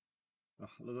 Oh,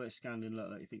 look at it scanned in.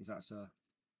 Look, he thinks that's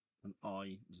an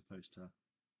I as opposed to.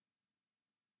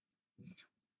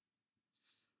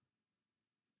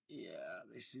 Yeah,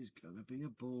 this is gonna be a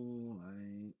ball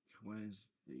ache. Where's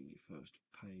the first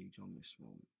page on this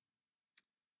one?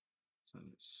 So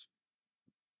let's.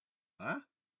 Ah?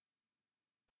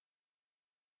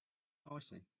 Oh, I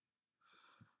see.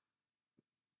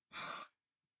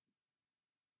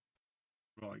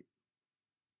 Right.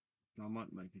 I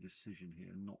might make a decision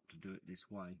here not to do it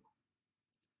this way.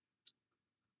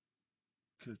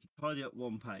 Because to tidy up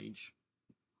one page,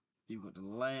 you've got to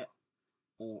lay it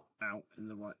all out in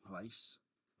the right place,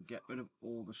 get rid of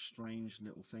all the strange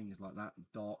little things like that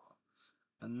dot,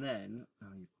 and then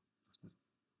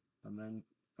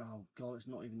oh God, it's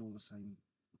not even all the same.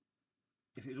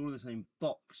 If it was all in the same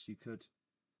box, you could,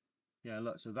 yeah,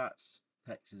 look, so that's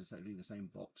text is exactly the same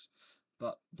box,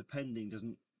 but depending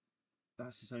doesn't,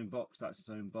 that's its own box, that's its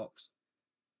own box,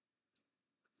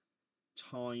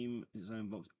 time is its own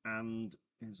box, and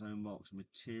its own box,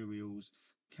 materials,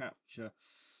 capture.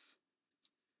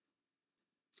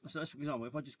 So that's, for example,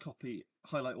 if I just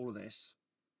highlight all of this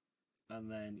and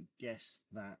then guess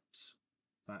that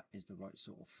that is the right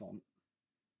sort of font,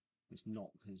 it's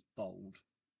not because it's bold,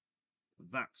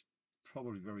 that's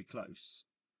probably very close.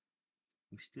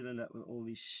 We still end up with all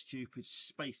these stupid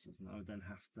spaces, and I would then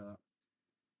have to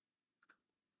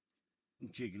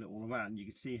jiggle it all around. You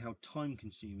can see how time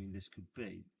consuming this could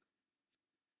be.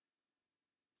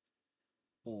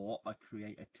 Or I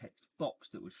create a text box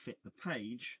that would fit the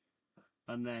page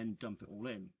and then dump it all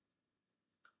in.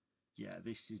 Yeah,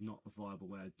 this is not a viable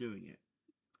way of doing it.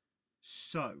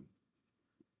 So,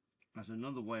 as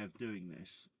another way of doing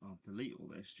this, I'll delete all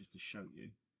this just to show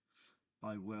you.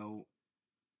 I will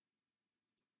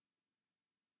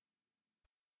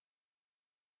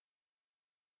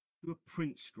do a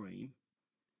print screen.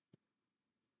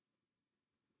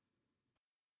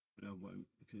 But I won't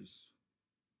because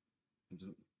it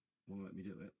doesn't want to let me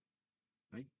do it.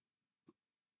 Okay?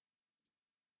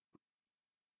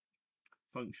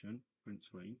 Function, print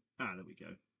screen. Ah, there we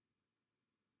go.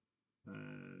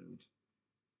 And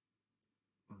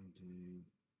I do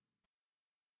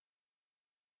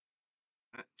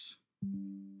that,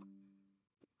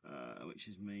 which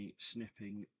is me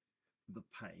snipping the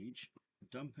page.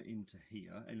 Dump it into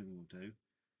here. Anything will do.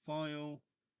 File,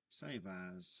 save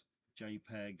as,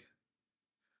 JPEG,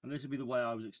 and this will be the way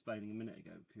I was explaining a minute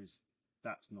ago because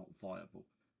that's not viable.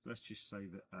 Let's just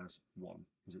save it as 1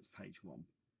 because it's page 1.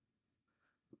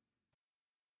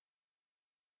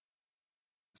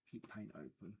 Keep Paint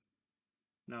open.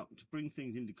 Now, to bring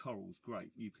things into Coral's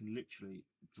great. You can literally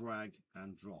drag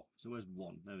and drop. So where's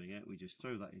 1? There we go. We just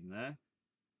throw that in there.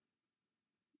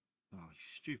 Oh,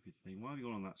 stupid thing. Why have you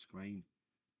gone on that screen?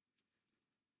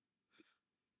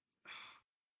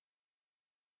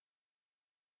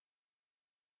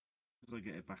 If I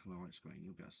get it back on the right screen,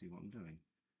 you'll be able to see what I'm doing.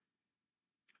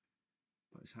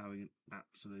 But it's having an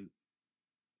absolute,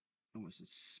 almost a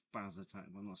spaz attack.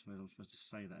 I'm not supposed, I'm supposed to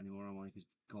say that anymore, am I? Because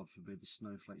God forbid the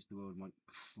snowflakes of the world might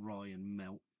cry and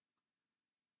melt.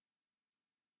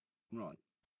 Right.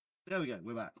 There we go.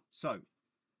 We're back. So,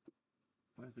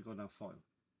 where's the goddamn file?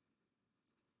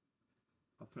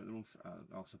 I'll put it in the wrong.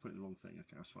 I'll put it in the wrong thing.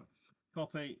 Okay, that's fine.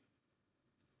 Copy.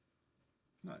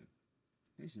 No,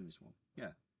 it's in this one.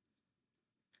 Yeah.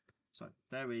 So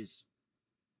there is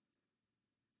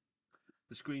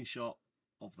the screenshot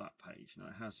of that page. Now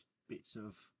it has bits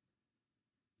of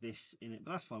this in it,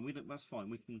 but that's fine. That's fine.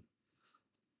 We can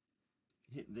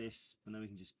hit this, and then we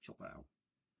can just chop it out.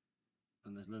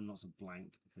 And there's lots of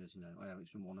blank because I have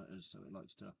extra monitors, so it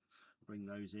likes to bring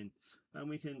those in, and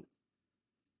we can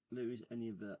lose any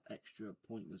of the extra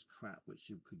pointless crap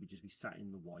which could just be sat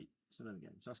in the white. So there we go.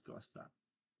 So that's got us that.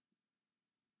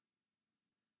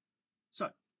 So,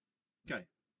 okay,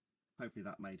 hopefully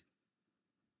that made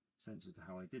sense as to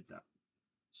how I did that.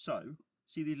 So,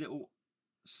 see these little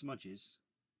smudges?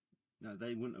 No,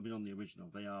 they wouldn't have been on the original.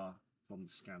 They are from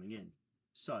scanning in.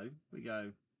 So we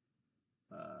go,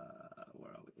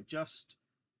 where are we? Adjust,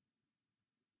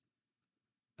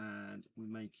 and we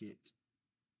make it,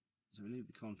 so we leave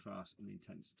the contrast and the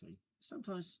intensity.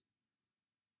 Sometimes,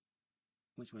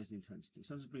 which way is the intensity?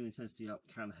 Sometimes bringing the intensity up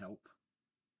can help.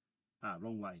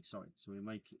 Wrong way, sorry. So we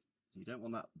make it, so you don't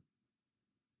want that,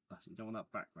 you don't want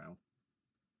that background.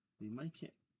 We make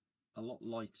it a lot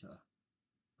lighter,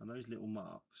 and those little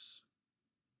marks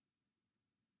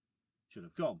should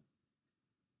have gone.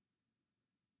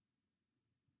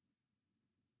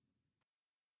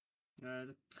 There's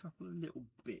a couple of little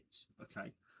bits,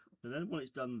 okay. And then when it's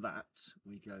done that,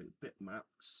 we go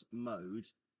bitmaps, mode,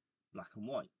 black and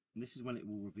white. And this is when it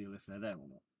will reveal if they're there or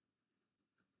not.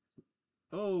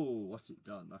 Oh, what's it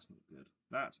done? That's not good.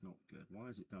 That's not good. Why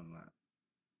has it done that?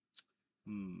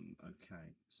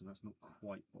 Okay, so that's not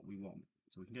quite what we want.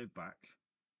 So we can go back.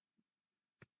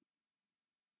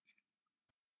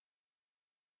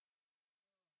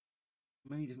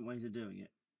 Many different ways of doing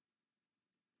it.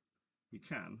 You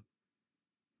can,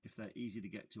 if they're easy to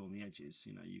get to on the edges,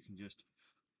 you can just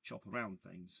chop around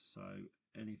things. So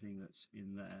anything that's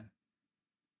in there,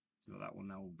 so that one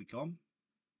now will be gone.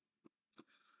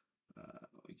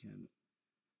 We can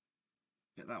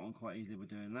get that one quite easily by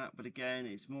doing that, but again,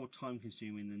 it's more time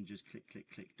consuming than just click, click,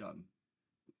 click, done.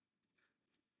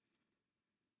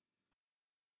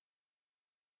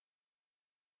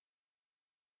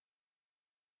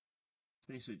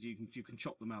 So you can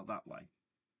chop them out that way.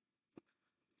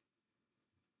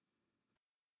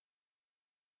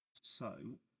 So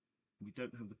we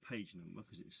don't have the page number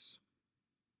because it's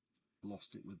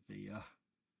lost it with the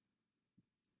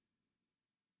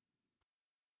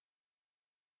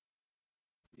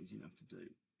easy enough to do.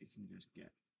 You can just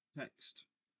get text,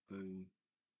 boom,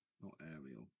 not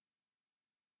Arial.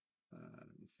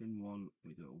 The thin one,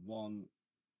 we do a 1,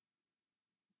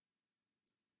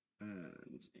 and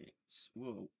it's,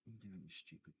 well, I'm doing a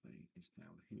stupid thing, it's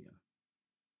down here.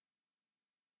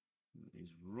 It is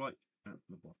right at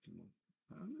the bottom of,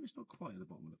 it's not quite at the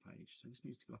bottom of the page, so this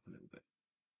needs to go up a little bit.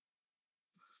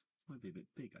 Might be a bit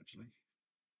big actually.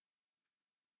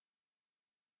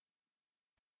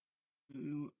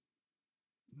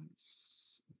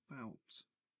 That's about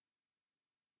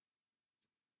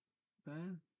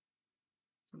there.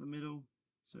 It's in the middle,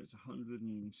 so it's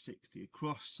 160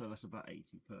 across, so that's about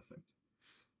 80, perfect.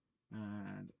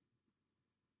 And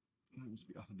that needs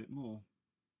to be up a bit more.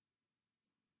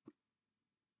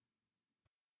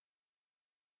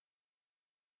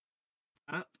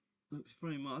 That looks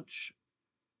very much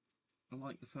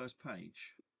like the first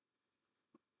page.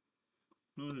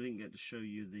 I didn't get to show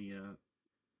you the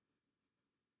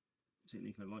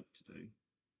technique I like to do.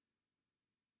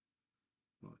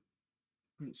 Right,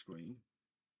 print screen.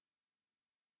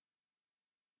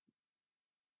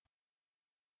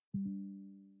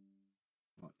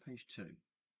 Right, page 2.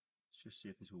 Let's just see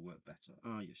if this will work better.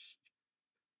 Yes.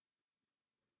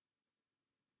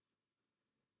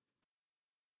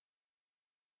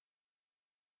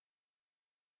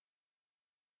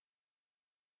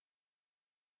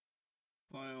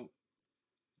 File,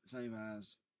 save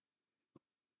as,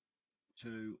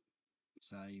 2,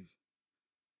 save,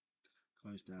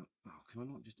 close down. Oh, can I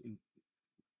not just two,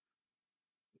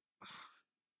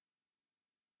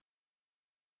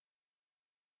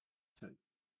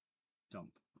 dump.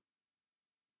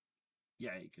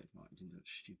 Yeah, good. Right, I didn't do it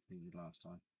stupidly last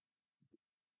time.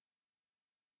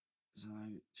 So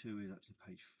 2 is actually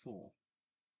page 4.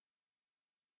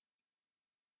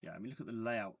 Yeah, I mean, look at the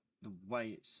layout, the way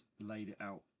it's laid it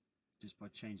out just by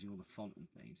changing all the font and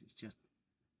things. It's just,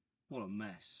 what a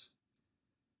mess.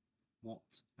 What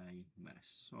a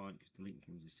mess. Alright, because the link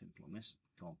things is simple on this.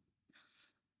 Gone.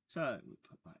 So we'll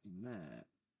put that in there.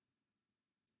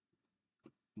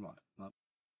 Right, well,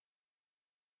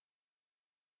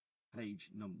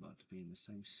 page number to be in the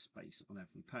same space on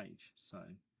every page. So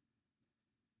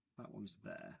that one's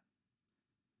there.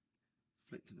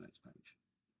 flick to the next page.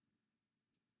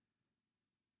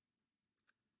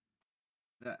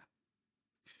 There.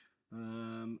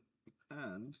 And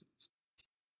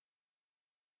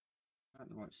at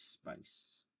the right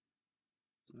space.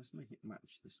 So let's make it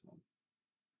match this one.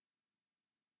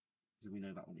 So we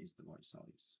know that one is the right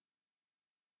size.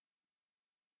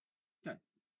 Okay.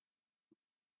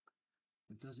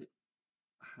 And does it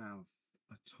have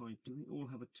a title? Do they all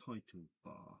have a title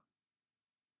bar?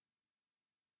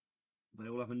 They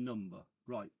all have a number.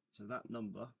 Right, so that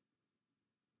number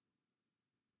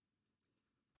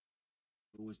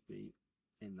will always be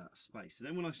in that space. So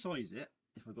then when I size it,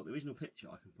 if I've got the original picture,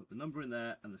 I can put the number in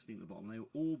there and the thing at the bottom. They will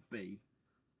all be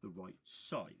the right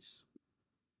size.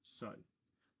 So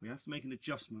we have to make an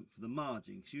adjustment for the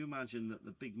margin, because you imagine that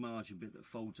the big margin bit that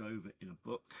folds over in a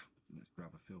book, let's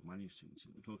grab a field manual so you can see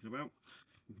what we're talking about.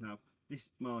 You can have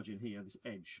this margin here, this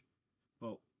edge.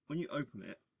 Well, when you open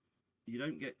it, you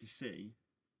don't get to see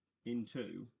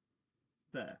into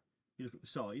there. You look at the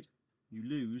side, you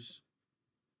lose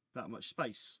that much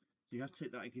space. So you have to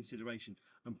take that in consideration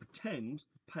and pretend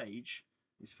the page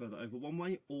is further over one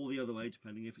way or the other way,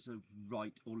 depending if it's a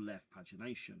right or left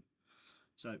pagination.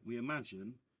 So we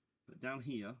imagine that down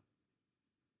here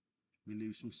we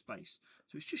lose some space.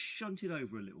 So it's just shunted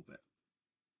over a little bit.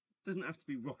 It doesn't have to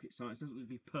be rocket science, it doesn't have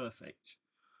to be perfect.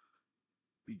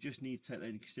 But you just need to take that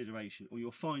into consideration, or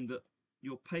you'll find that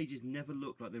your pages never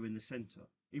look like they're in the centre.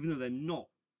 Even though they're not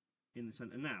in the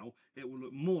centre now, it will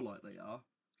look more like they are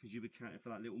because you've accounted for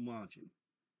that little margin.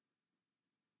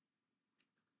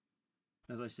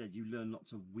 As I said, you learn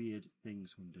lots of weird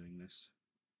things when doing this.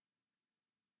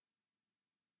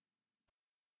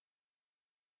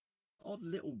 Odd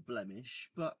little blemish,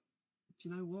 but do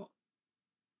you know what?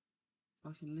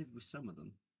 I can live with some of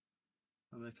them.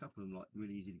 I mean, a couple of them like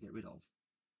really easy to get rid of.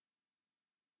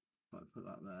 Right, put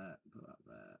that there,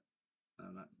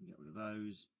 and that can get rid of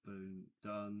those. Boom,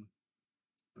 done.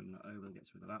 Bring that over,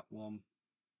 gets rid of that one.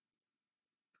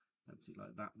 Don't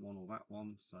particularly like that one or that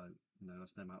one, so you know,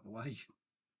 that's them out of the way.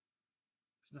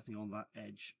 There's nothing on that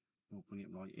edge. We'll bring it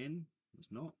right in.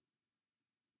 It's not.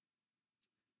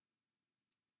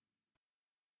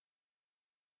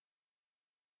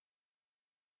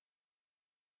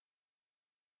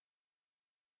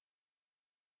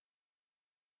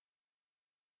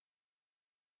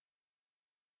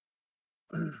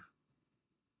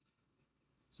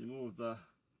 So the more of the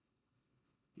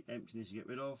emptiness you get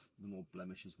rid of, the more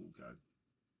blemishes will go.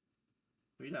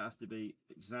 But you don't have to be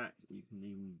exact. You can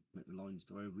even make the lines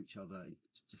go over each other.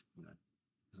 It's just, you know,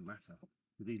 it doesn't matter.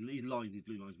 With these lines, these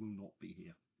blue lines will not be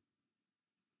here.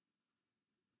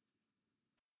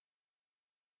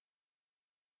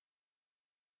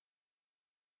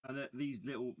 And these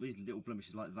little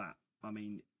blemishes like that, I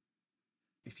mean,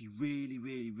 if you really,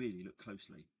 really, really look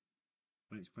closely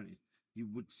when it's printed, you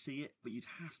would see it, but you'd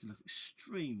have to look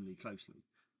extremely closely.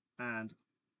 And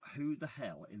who the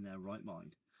hell in their right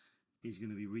mind is going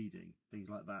to be reading things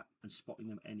like that and spotting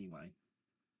them anyway?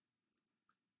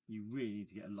 You really need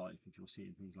to get a life if you're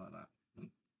seeing things like that.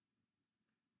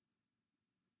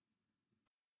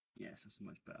 Yes, that's a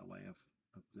much better way of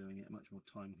doing it, much more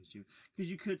time consuming,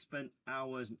 because you could spend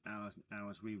hours and hours and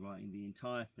hours rewriting the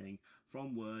entire thing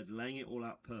from Word, laying it all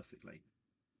out perfectly,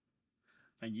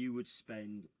 and you would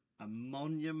spend a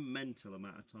monumental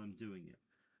amount of time doing it.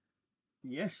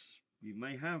 Yes, you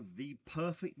may have the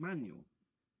perfect manual,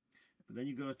 but then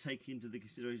you've got to take into the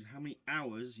consideration how many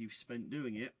hours you've spent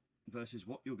doing it versus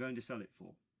what you're going to sell it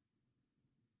for.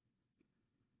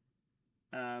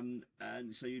 And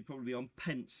so you'd probably be on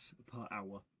pence per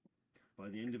hour by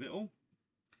the end of it all,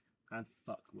 and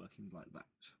fuck working like that.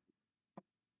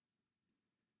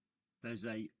 There's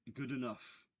a good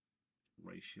enough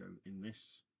ratio in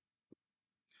this.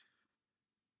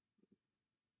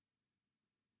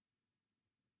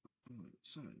 Right,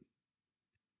 so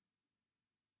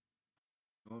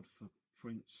God for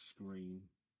print screen.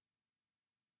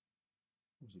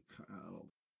 Was it cut out a lot?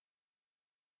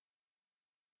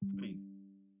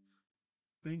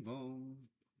 Bing bong.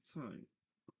 So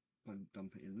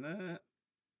dump it in there.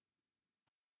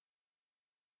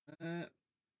 There.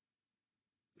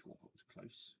 Oh, that was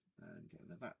close. And get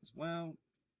rid of that as well.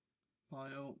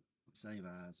 File. Save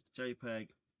as JPEG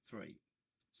 3.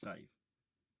 Save.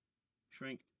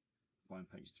 Shrink. Find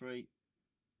page 3.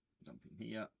 Dump in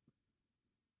here.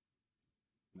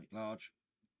 Make large.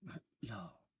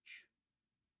 Large.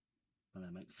 And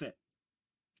then make fit.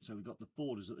 So we've got the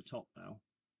borders at the top now.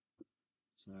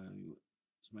 So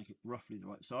let's make it roughly the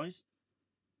right size.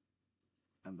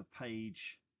 And the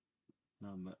page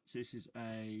number. So this is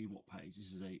a what page?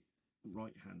 This is a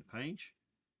right hand page.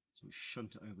 So we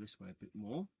shunt it over this way a bit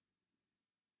more.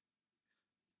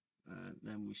 And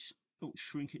then we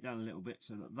shrink it down a little bit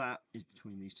so that that is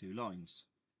between these two lines.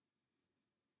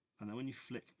 And then when you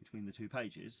flick between the two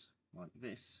pages, like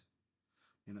this,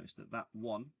 you notice that that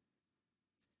 1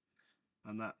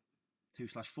 and that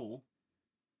 2/4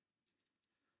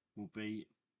 will be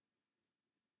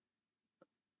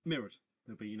mirrored.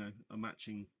 There'll be, you know, a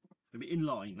matching, it'll be in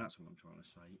line, that's what I'm trying to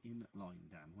say. In line,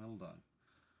 Dan, well done.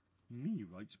 Me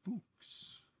writes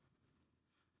books.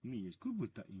 Me is good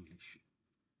with that English.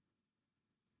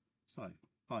 So,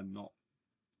 I'm not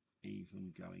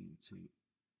even going to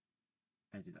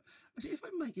edit that. Actually, if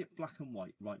I make it black and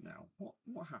white right now,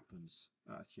 what happens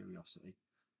out of curiosity?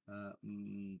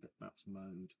 Bitmaps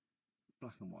mode,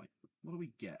 black and white. What do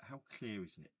we get? How clear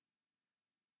is it?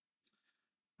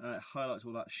 It highlights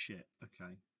all that shit.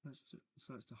 Okay,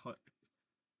 so it's to hide.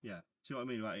 Yeah, see what I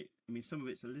mean about it? I mean, some of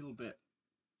it's a little bit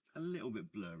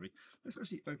blurry. Let's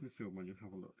actually open the field menu and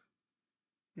have a look.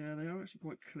 Yeah, they are actually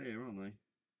quite clear, aren't they?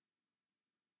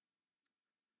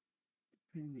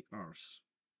 Pain in the arse.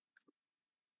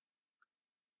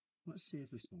 Let's see if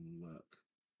this one will work.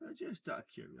 Just out of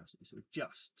curiosity, so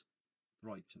just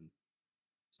Brighton.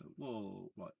 So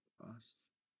whoa, right.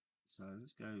 So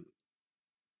let's go.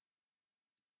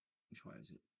 Which way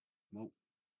is it? Well,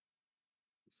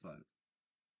 so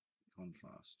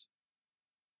contrast.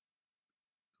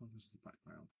 Contrast of the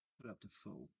background. Put it up to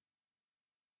full.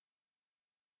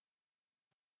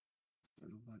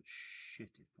 Don't look like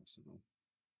shit if possible.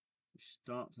 You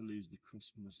start to lose the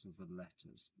crispness of the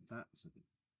letters. That's a bit.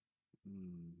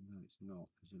 No, it's not,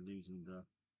 because you're losing the. I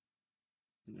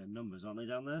think they're numbers, aren't they,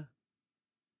 down there?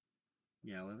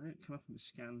 Yeah, well, they don't come up in the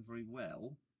scan very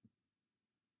well.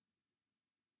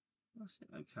 That's it,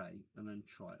 okay, and then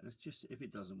try it. Let's just, if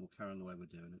it doesn't, we'll carry on the way we're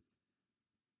doing it.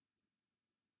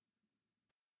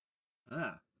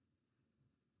 Ah.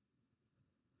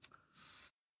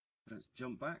 Let's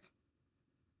jump back.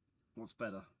 What's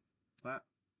better? That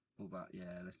or that?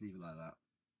 Yeah, let's leave it like that.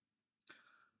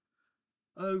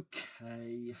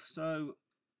 Okay, so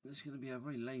there's going to be a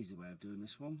very lazy way of doing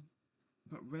this one,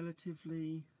 but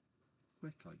relatively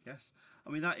quick, I guess. I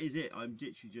mean, that is it. I'm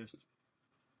literally just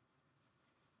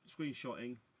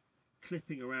screenshotting,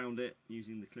 clipping around it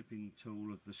using the clipping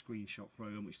tool of the screenshot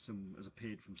program, which has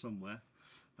appeared from somewhere.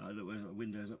 I don't know whether it's a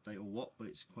Windows update or what, but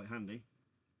it's quite handy.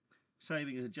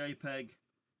 Saving as a JPEG,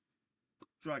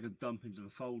 drag and dump into the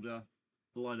folder,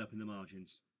 line up in the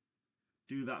margins.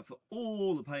 Do that for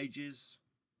all the pages.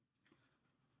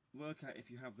 Work out if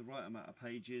you have the right amount of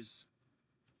pages.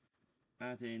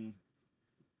 Add in,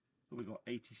 what we've got,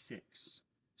 86.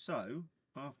 So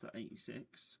after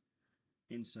 86,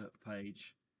 insert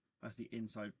page as the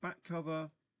inside back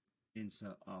cover.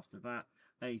 Insert after that.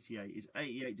 88 is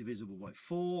 88 divisible by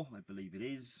 4. I believe it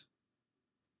is.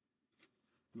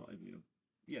 Not even gonna.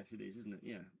 Yes, it is, isn't it?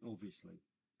 Yeah, obviously.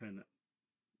 10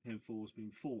 4's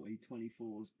being 40,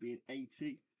 24's being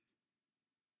 80.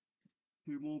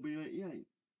 2 more being 88.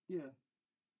 Yeah.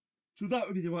 So that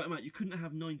would be the right amount. You couldn't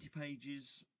have 90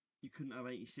 pages. You couldn't have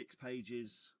 86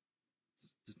 pages.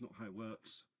 It's just not how it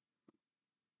works.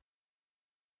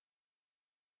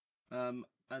 And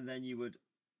then you would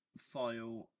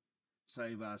file,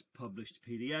 save as published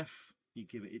PDF. You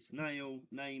give it its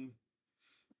name,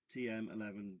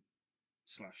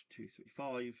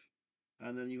 TM11/235,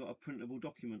 and then you've got a printable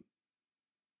document.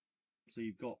 So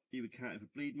you would count it for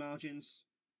bleed margins,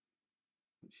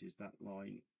 which is that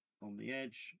line on the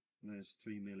edge. And there's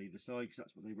 3 mil either side, because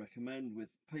that's what they recommend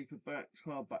with paperbacks.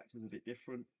 Hardbacks is a bit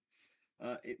different.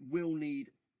 It will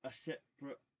need a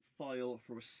separate file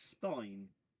for a spine.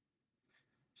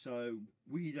 So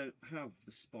we don't have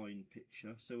the spine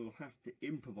picture, so we'll have to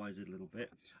improvise it a little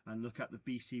bit and look at the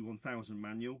BC 1000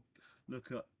 manual,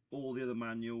 look at all the other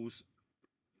manuals,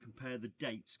 compare the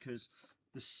dates, because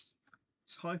the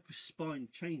type of spine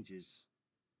changes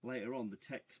later on, the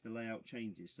text, the layout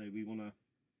changes. So we want to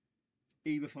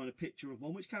either find a picture of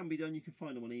one, which can be done. You can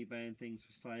find them on eBay and things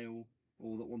for sale,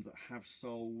 or the ones that have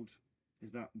sold.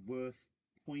 Is that worth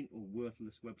point or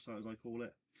worthless website, as I call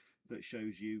it, that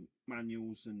shows you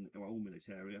manuals and all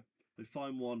militaria. So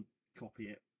find one, copy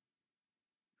it,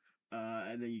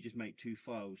 and then you just make 2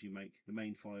 files. You make the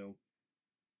main file,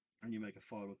 and you make a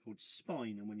file called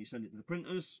spine. And when you send it to the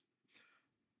printers,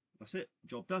 that's it.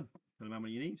 Job done. Tell them how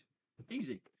many you need.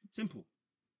 Easy, simple.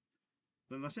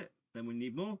 Then that's it. Then when you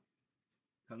need more,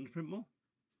 tell them to print more.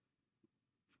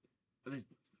 But there's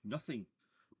nothing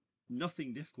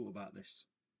difficult about this.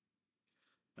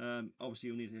 Obviously,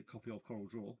 you'll need a copy of Coral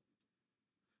Draw,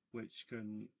 which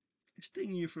can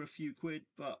sting you for a few quid,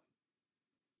 but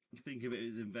think of it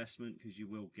as investment, because you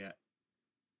will get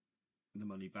the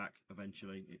money back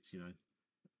eventually. It's, you know,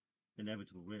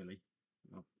 inevitable, really.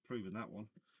 I've proven that one.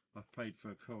 I've paid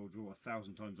for a coral draw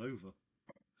 1,000 times over.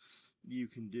 You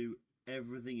can do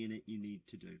everything in it you need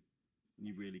to do.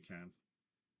 You really can.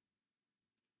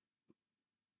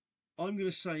 I'm going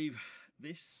to save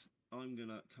this. I'm going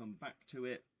to come back to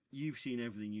it. You've seen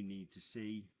everything you need to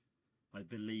see, I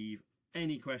believe.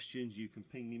 Any questions, you can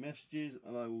ping me messages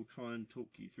and I will try and talk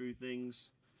you through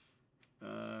things.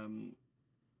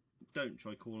 Don't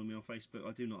try calling me on Facebook.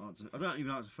 I do not answer. I don't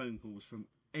even answer phone calls from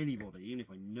anybody, even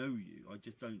if I know you. I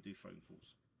just don't do phone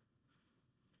calls.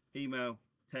 Email,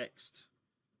 text.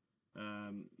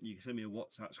 You can send me a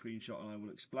WhatsApp screenshot and I will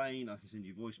explain. I can send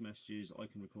you voice messages. I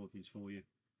can record things for you.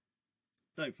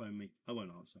 Don't phone me. I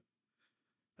won't answer.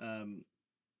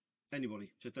 Anybody,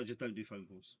 just don't do phone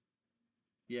calls.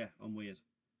 Yeah, I'm weird.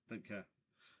 Don't care.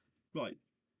 Right.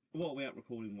 What are we at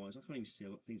recording wise? I can't even see.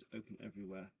 I've got things open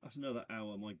everywhere. That's another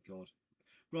hour. My God.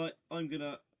 Right. I'm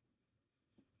gonna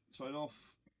sign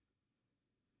off.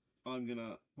 I'm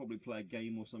gonna probably play a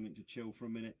game or something to chill for a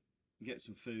minute, get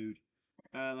some food,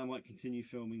 and I might continue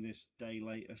filming this day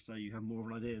later so you have more of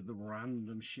an idea of the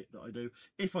random shit that I do.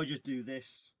 If I just do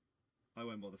this, I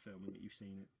won't bother filming it. You've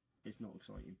seen it. It's not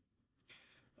exciting.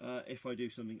 If I do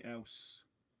something else,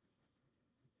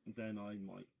 then I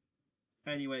might.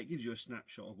 Anyway, it gives you a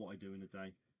snapshot of what I do in a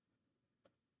day.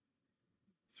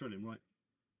 Thrilling, right?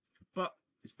 But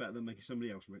it's better than making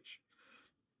somebody else rich.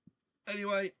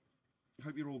 Anyway,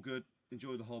 hope you're all good.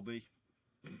 Enjoy the hobby.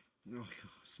 Oh, God.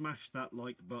 Smash that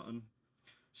like button.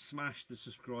 Smash the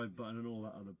subscribe button and all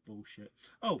that other bullshit.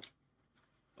 Oh,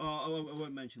 I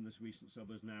won't mention this recent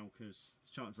subbers now because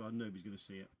chances are nobody's going to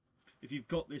see it. If you've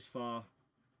got this far,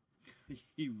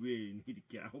 you really need to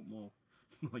get out more.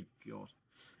 My God.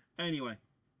 Anyway,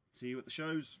 see you at the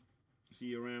shows. See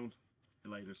you around.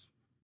 Laters.